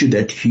other issue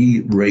that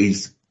he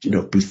raised,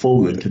 before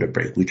we went to the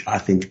break, which I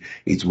think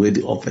is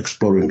worthy of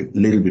exploring a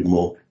little bit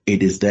more,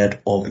 it is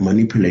that of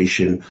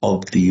manipulation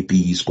of the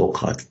BE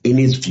scorecard. In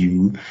his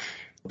view,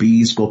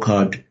 BE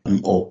scorecard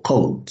or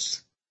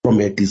codes, from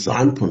a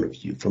design point of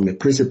view, from a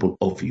principle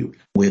of view,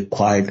 are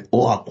quite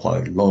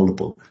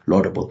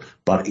laudable,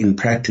 but in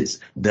practice,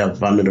 they are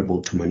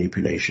vulnerable to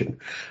manipulation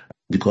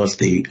because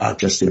they are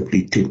just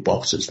simply tick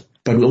boxes.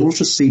 But we've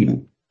also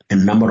seen a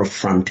number of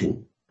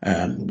fronting,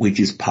 which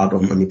is part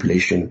of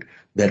manipulation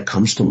that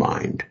comes to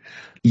mind.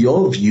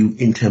 Your view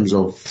in terms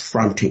of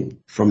fronting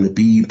from the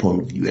BE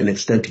point of view and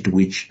extent to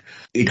which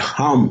it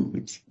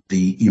harms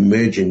the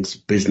emerging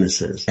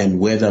businesses, and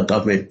whether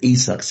government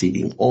is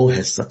succeeding or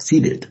has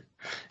succeeded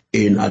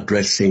in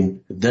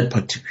addressing that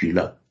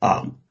particular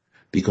arm,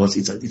 because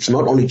it's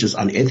not only just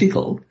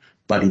unethical,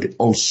 but it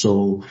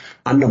also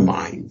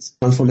undermines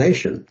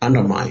transformation,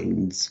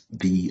 undermines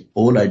the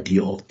whole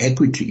idea of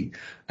equity,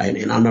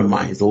 and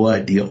undermines the whole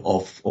idea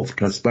of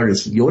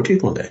transparency. Your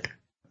take on that?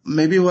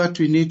 Maybe what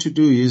we need to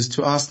do is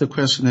to ask the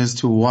question as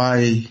to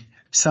why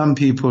some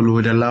people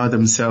would allow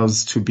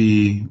themselves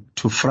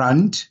to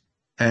front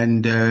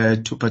and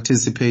to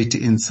participate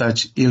in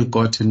such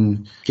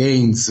ill-gotten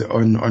gains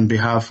on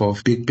behalf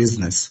of big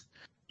business.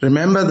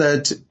 Remember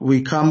that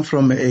we come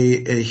from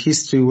a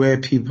history where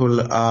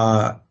people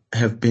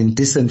have been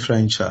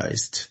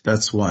disenfranchised.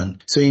 That's one.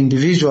 So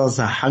individuals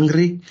are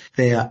hungry,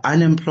 they are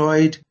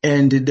unemployed,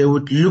 and they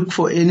would look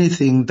for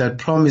anything that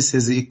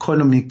promises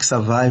economic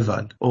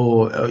survival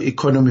or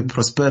economic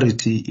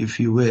prosperity, if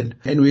you will.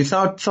 And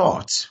without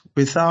thought,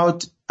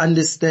 without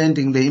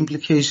understanding the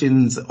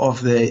implications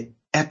of the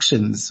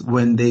actions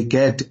when they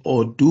get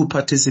or do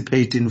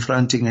participate in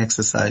fronting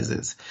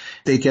exercises,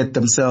 they get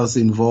themselves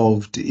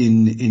involved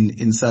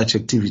in such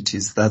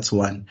activities. That's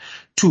one.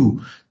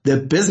 Two, the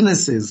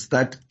businesses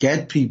that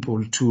get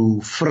people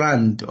to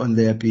front on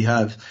their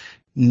behalf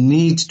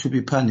need to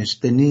be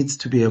punished. There needs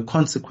to be a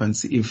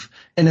consequence,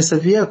 and a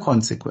severe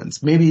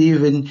consequence. Maybe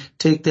even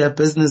take their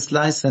business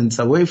license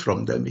away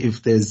from them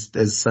if there's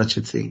such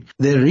a thing.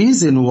 The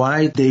reason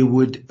why they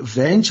would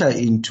venture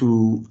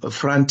into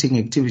fronting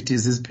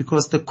activities is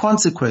because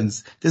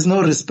there's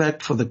no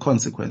respect for the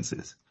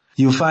consequences.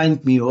 You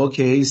find me,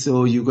 okay,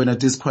 so you're going to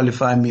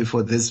disqualify me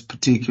for this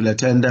particular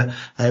tender.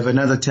 I have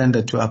another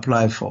tender to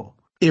apply for.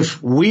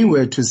 If we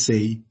were to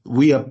say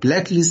we are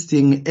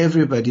blacklisting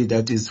everybody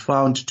that is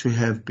found to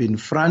have been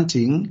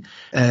fronting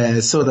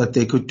so that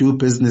they could do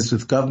business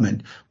with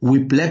government, we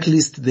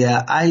blacklist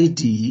their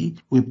ID,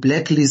 we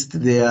blacklist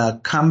their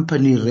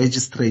company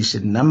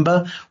registration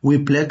number, we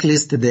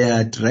blacklist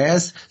their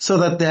address so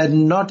that they are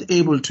not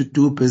able to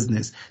do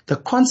business. The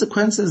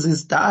consequences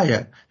is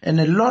dire, and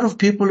a lot of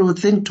people would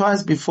think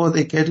twice before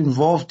they get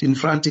involved in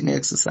fronting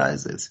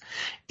exercises.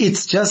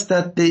 It's just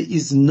that there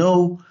is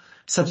no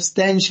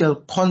substantial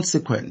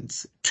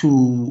consequence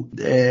to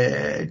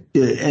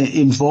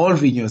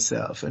involving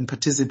yourself and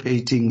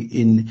participating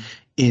in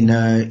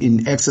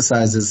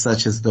exercises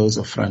such as those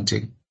of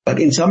fronting. But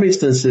in some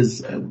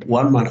instances,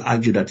 one might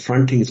argue that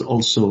fronting is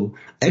also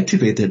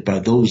activated by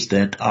those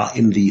that are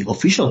in the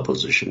official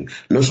position,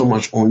 not so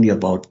much only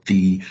about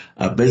the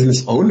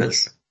business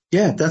owners.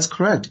 Yeah, that's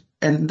correct.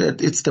 And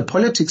it's the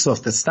politics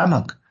of the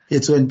stomach.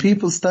 It's when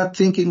people start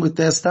thinking with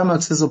their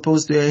stomachs as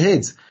opposed to their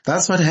heads.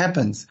 That's what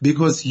happens,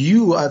 because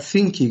you are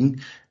thinking,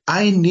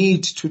 I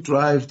need to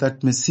drive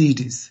that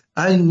Mercedes.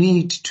 I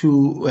need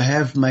to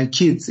have my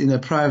kids in a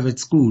private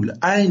school.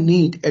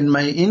 And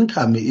my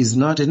income is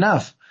not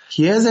enough.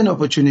 Here's an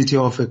opportunity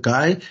of a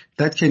guy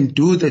that can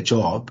do the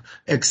job,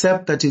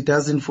 except that he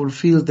doesn't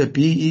fulfill the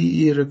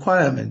BEE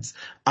requirements.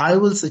 I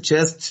will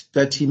suggest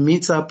that he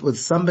meets up with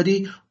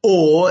somebody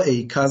or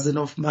a cousin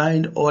of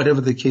mine or whatever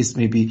the case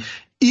may be.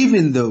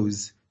 Even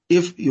those,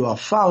 if you are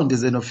found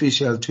as an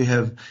official to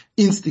have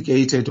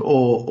instigated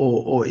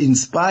or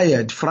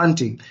inspired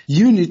fronting,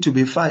 you need to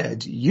be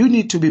fired. You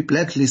need to be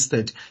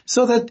blacklisted,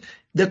 so that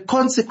the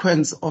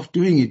consequence of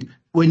doing it,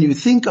 when you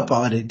think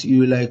about it,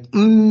 you're like,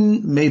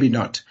 maybe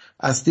not.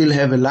 I still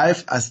have a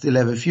life. I still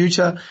have a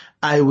future.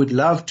 I would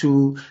love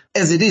to,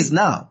 as it is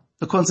now,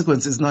 the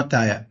consequence is not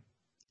dire.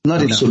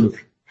 Not Absolutely.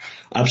 enough.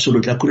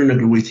 Absolutely. I couldn't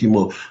agree with you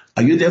more.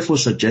 Are you therefore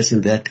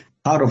suggesting that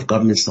part of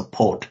government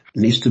support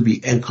needs to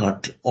be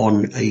anchored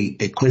on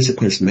a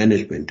consequence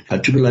management,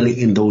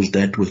 particularly in those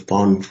that were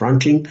found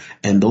fronting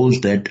and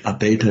those that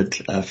abated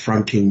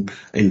fronting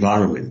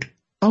environment?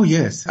 Oh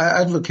yes,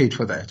 I advocate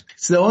for that.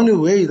 It's the only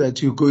way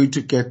that you're going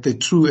to get the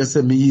true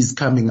SMEs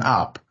coming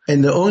up.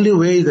 And the only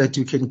way that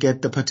you can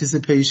get the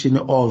participation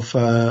of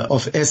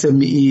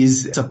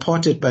SMEs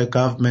supported by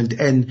government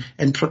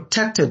and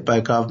protected by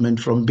government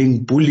from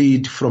being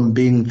bullied, from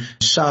being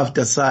shoved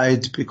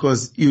aside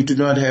because you do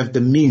not have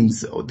the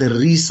means or the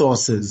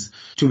resources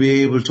to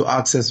be able to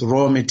access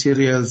raw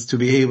materials, to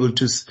be able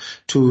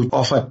to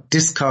offer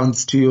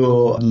discounts to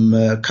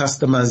your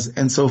customers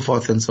and so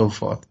forth and so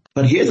forth.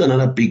 But here's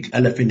another big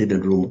elephant in the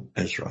room,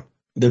 Ezra.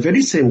 The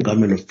very same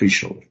government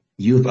official,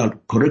 you've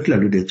correctly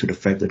alluded to the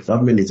fact that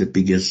government is the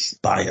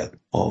biggest buyer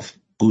of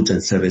goods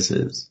and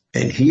services.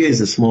 And here is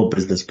a small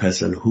business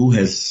person who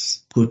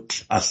has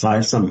put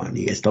aside some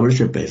money,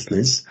 established a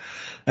business,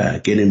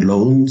 getting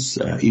loans,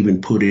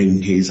 even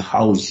putting his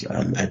house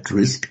at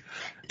risk,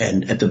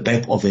 and at the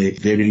back of a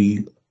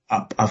very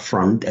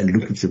upfront and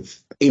lucrative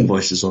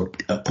invoices or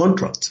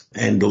contracts.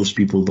 And those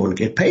people don't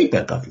get paid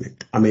by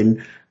government. I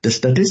mean, the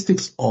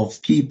statistics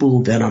of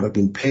people that are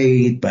being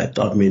paid by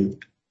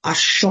government are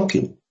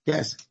shocking.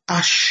 Yes.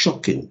 Are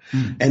shocking.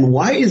 And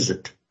why is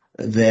it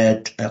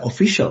that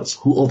officials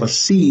who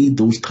oversee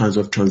those kinds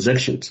of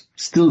transactions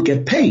still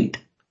get paid?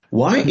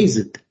 Why is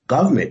it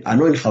government, I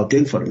know in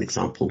Gauteng, for an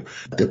example,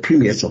 the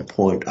Premier at some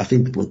point, I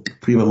think it was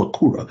Premier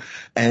Makura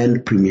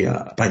and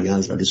Premier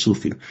Panyaza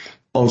Lesufi,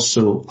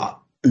 also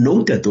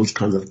noted those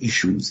kinds of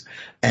issues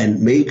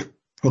and make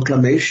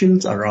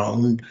proclamations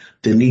around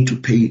the need to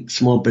pay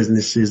small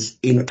businesses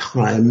in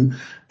time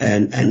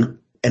and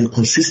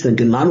consistent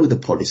in line with the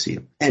policy,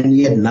 and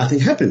yet nothing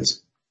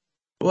happens.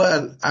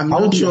 Well, I'm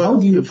not sure.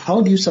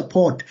 How do you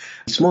support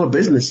small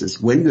businesses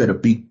when you're a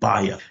big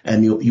buyer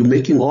and you're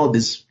making all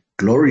this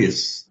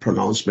glorious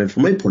pronouncement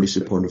from a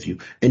policy point of view,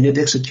 and yet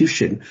the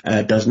execution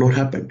does not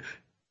happen?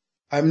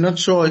 I'm not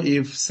sure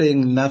if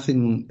saying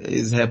nothing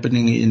is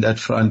happening in that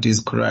front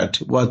is correct.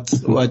 What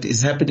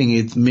is happening,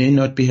 it may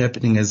not be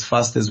happening as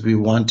fast as we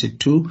want it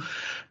to,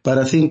 but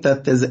I think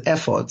that there's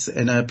efforts,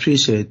 and I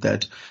appreciate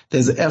that.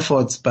 There's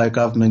efforts by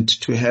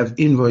government to have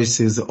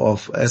invoices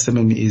of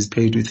SMMEs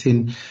paid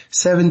within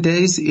 7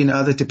 days, in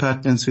other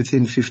departments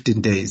within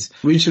 15 days,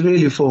 which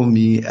really for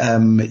me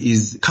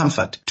is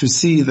comfort to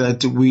see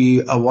that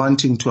we are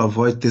wanting to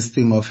avoid this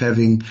thing of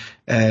having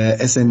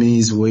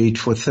SMEs wait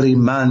for 3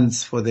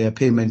 months for their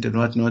payment and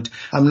whatnot.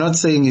 I'm not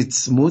saying it's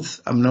smooth.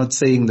 I'm not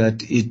saying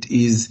that it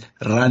is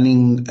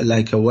running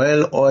like a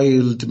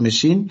well-oiled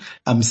machine.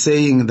 I'm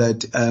saying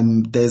that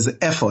there's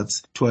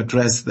efforts to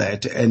address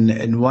that,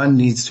 and one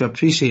needs to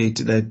appreciate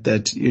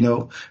that you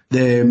know,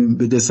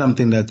 there's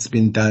something that's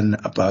been done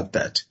about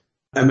that.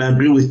 I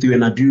agree with you,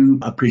 and I do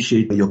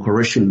appreciate your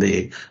correction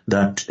there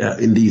that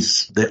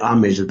there are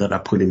measures that are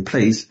put in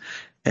place,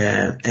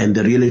 and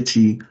the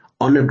reality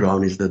on the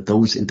ground is that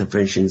those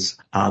interventions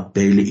are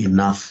barely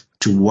enough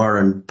to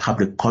warrant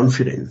public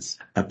confidence,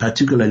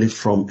 particularly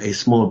from a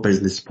small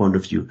business point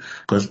of view,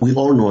 because we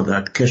all know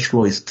that cash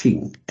flow is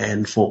king,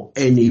 and for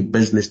any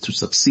business to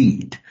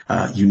succeed,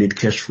 you need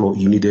cash flow.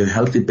 You need a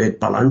healthy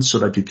bank balance so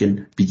that you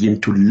can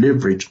begin to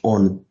leverage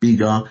on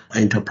bigger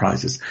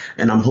enterprises.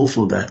 And I'm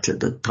hopeful that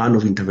the kind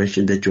of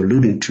intervention that you're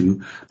alluding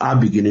to are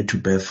beginning to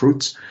bear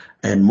fruits,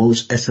 and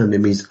most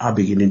SMMEs are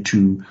beginning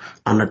to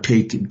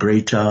undertake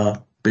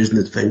greater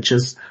business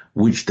ventures,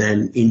 which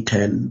then in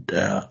turn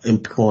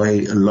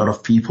employ a lot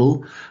of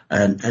people,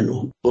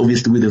 and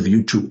obviously with a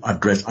view to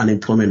address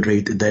unemployment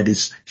rate that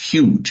is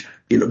huge.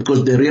 You know,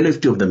 because the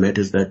reality of the matter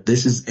is that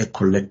this is a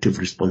collective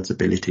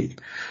responsibility.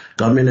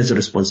 Government has a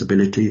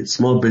responsibility,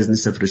 small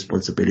business have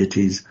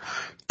responsibilities,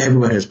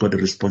 everyone has got the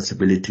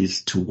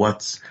responsibilities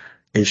towards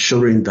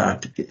ensuring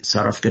that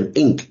South African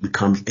Inc.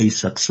 becomes a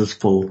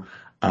successful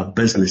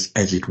business,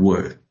 as it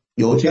were.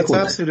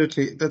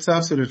 That's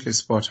absolutely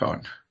spot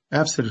on.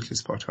 Absolutely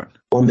spot on.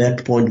 On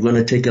that point, we're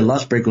going to take a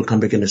last break. We'll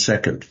come back in a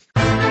second.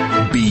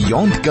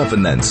 Beyond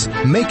Governance,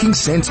 making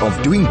sense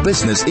of doing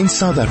business in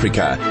South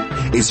Africa,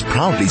 is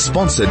proudly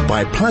sponsored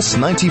by Plus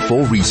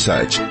 94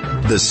 Research,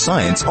 the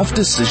science of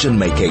decision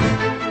making.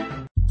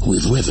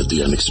 We've weathered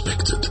the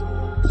unexpected.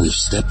 We've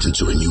stepped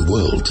into a new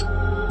world.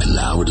 And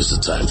now it is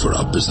the time for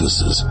our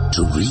businesses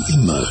to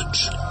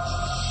re-emerge.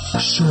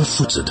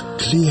 Sure-footed,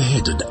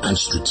 clear-headed, and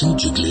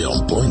strategically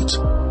on point.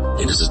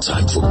 It is a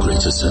time for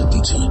greater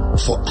certainty,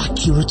 for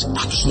accurate,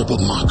 actionable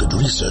market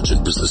research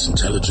and business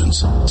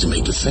intelligence to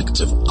make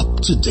effective,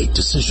 up-to-date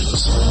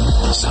decisions.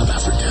 South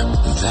Africa,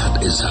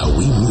 that is how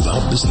we move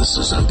our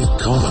businesses and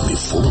economy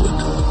forward.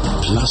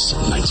 Plus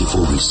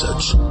 94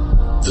 Research,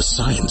 the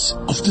science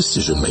of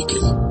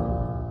decision-making.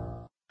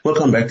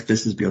 Welcome back.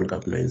 This is Beyond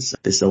Governance.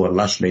 This is our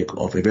last leg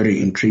of a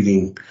very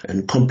intriguing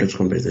and complex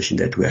conversation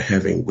that we are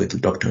having with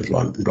Dr.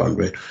 Ezra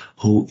Ndwandwe,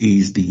 who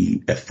is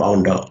the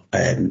founder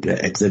and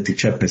executive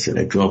chairperson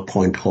at Jewel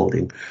Point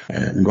Holding.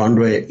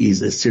 Ndwandwe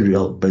is a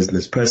serial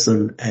business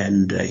person,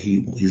 and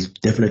he is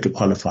definitely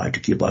qualified to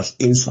give us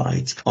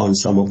insights on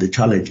some of the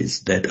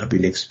challenges that have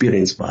been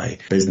experienced by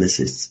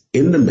businesses.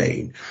 In the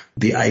main,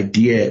 the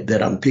idea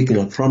that I'm picking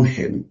up from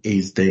him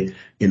is the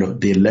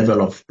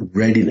level of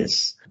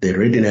readiness. The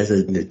readiness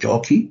in the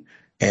jockey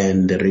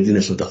and the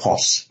readiness of the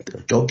horse. The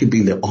jockey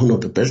being the owner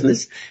of the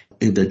business.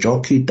 If the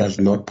jockey does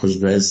not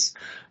possess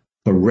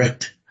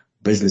correct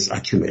business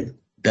acumen,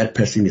 that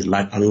person is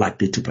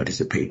unlikely to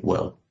participate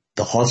well.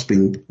 The horse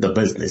being the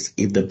business.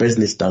 If the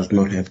business does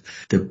not have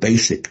the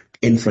basic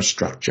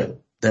infrastructure,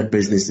 that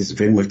business is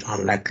very much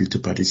unlikely to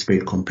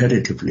participate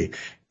competitively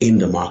in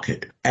the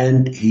market.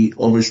 And he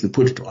obviously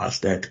put to us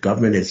that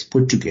government has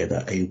put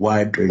together a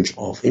wide range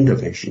of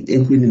interventions,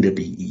 including the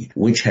BE,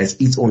 which has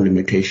its own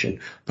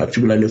limitation,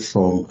 particularly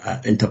from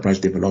enterprise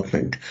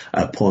development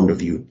point of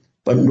view.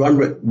 But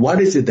what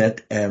is it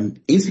that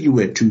if you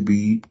were to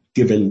be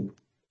given,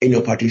 in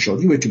your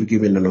partition, you were to be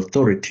given an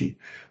authority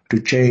to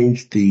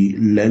change the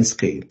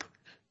landscape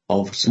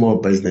of small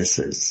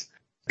businesses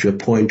to a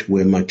point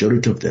where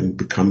majority of them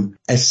become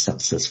as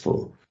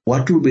successful,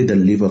 what will be the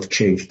lever of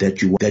change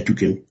that you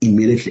can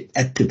immediately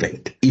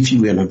activate if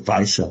you were an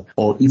advisor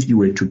or if you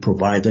were to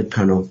provide that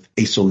kind of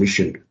a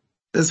solution?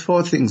 There's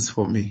 4 things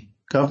for me.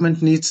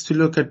 Government needs to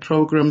look at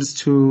programs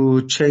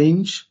to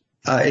change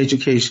our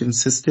education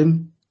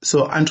system.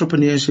 So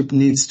entrepreneurship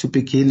needs to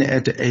begin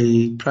at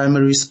a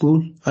primary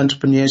school,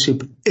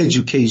 entrepreneurship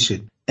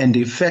education. And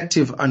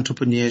effective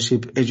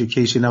entrepreneurship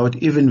education. I would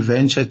even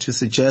venture to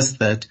suggest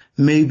that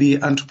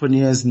maybe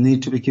entrepreneurs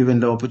need to be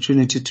given the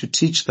opportunity to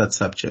teach that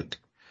subject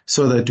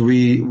so that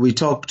we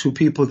talk to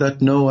people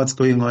that know what's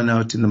going on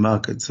out in the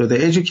market. So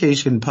the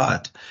education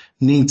part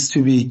needs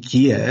to be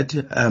geared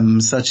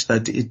such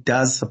that it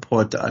does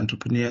support the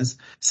entrepreneurs.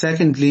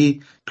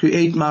 Secondly,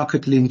 create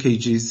market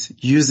linkages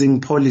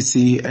using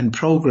policy and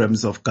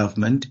programs of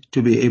government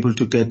to be able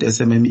to get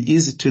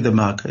SMMEs to the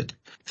market.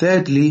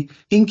 Thirdly,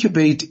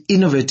 incubate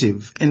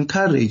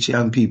encourage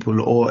young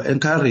people or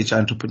encourage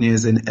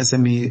entrepreneurs and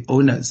SME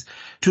owners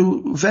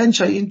to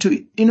venture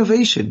into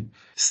innovation.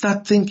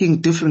 Start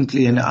thinking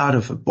differently and out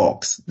of a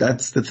box.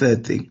 That's the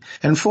third thing.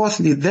 And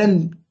fourthly,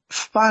 then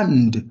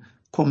fund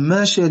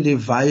commercially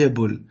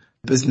viable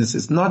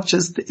businesses, not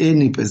just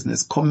any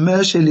business,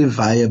 commercially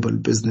viable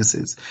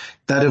businesses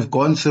that have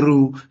gone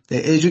through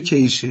the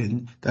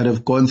education, that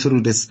have gone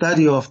through the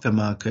study of the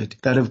market,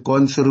 that have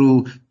gone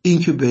through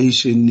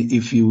incubation,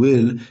 if you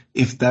will,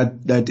 if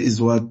that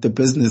is what the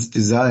business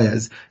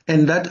desires,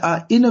 and that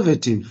are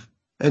innovative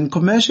and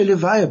commercially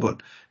viable.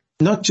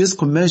 Not just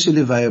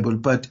commercially viable,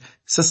 but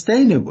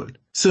sustainable.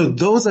 So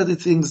those are the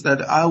things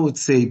that I would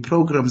say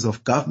programs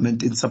of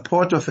government in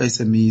support of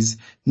SMEs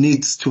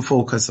needs to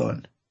focus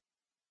on.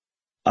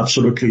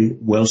 Absolutely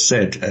well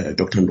said,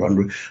 Dr.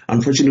 Ndwandwe.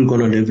 Unfortunately, we're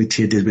going to leave it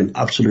here. It has been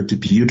absolutely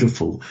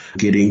beautiful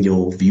getting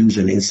your views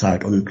and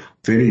insight on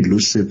very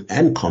elusive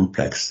and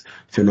complex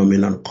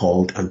phenomenon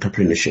called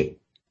entrepreneurship.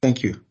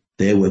 Thank you.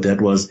 That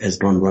was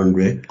Ezra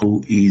Ndwandwe,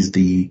 who is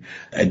the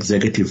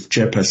executive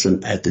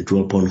chairperson at the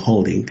Jewel Point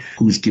Holding,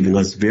 who is giving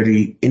us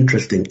very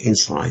interesting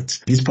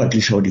insights. His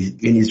partition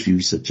in his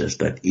view suggests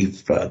that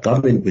if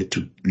government were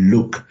to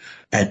look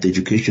at the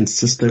education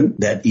system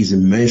that is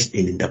immersed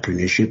in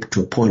entrepreneurship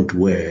to a point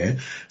where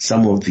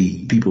some of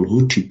the people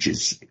who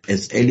teaches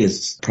as early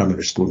as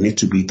primary school need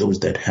to be those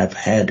that have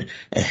had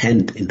a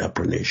hand in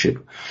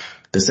entrepreneurship.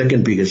 The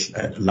second biggest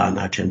line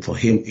item for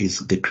him is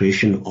the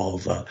creation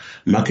of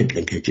market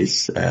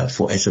linkages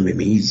for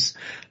SMMEs,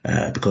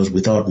 because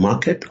without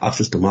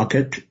access to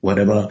market,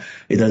 whatever,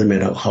 it doesn't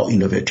matter how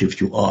innovative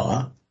you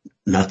are,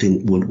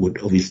 nothing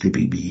would obviously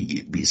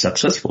be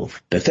successful.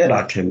 The third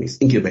item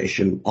is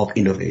incubation of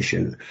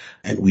innovation,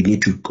 and we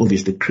need to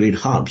obviously create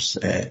hubs.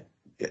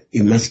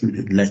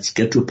 Let's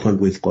get to a point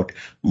where we've got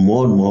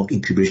more and more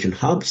incubation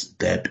hubs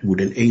that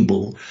would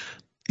enable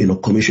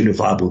commercially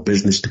viable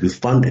business to be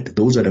funded.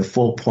 Those are the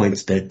 4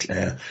 points that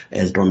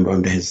as Don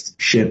Ndwandwe has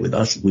shared with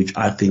us, which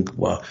I think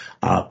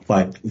are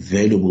quite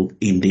valuable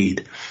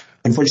indeed.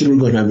 Unfortunately,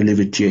 we're going to have to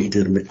leave it here. It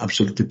has been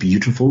absolutely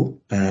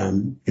beautiful,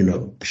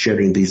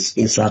 sharing these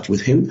insights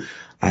with him.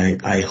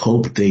 I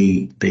hope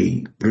they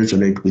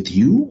resonate with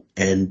you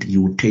and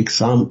you take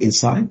some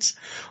insights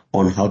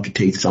on how to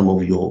take some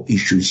of your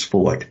issues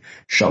forward.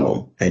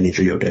 Shalom and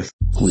enjoy your day.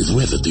 We've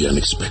weathered the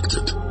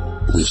unexpected.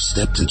 We've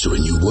stepped into a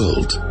new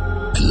world.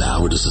 And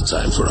now it is the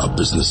time for our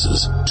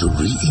businesses to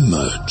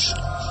re-emerge.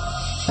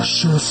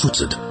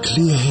 Sure-footed,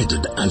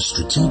 clear-headed, and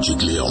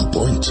strategically on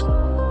point.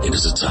 It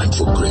is a time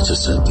for greater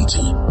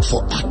certainty,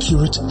 for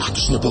accurate,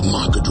 actionable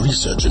market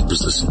research and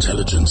business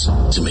intelligence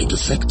to make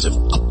effective,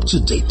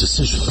 up-to-date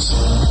decisions.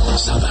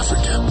 South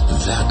Africa,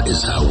 that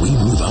is how we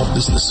move our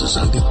businesses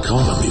and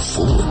economy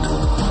forward.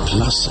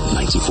 Plus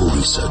 94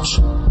 Research,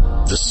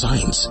 the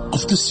science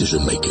of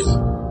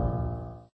decision-making.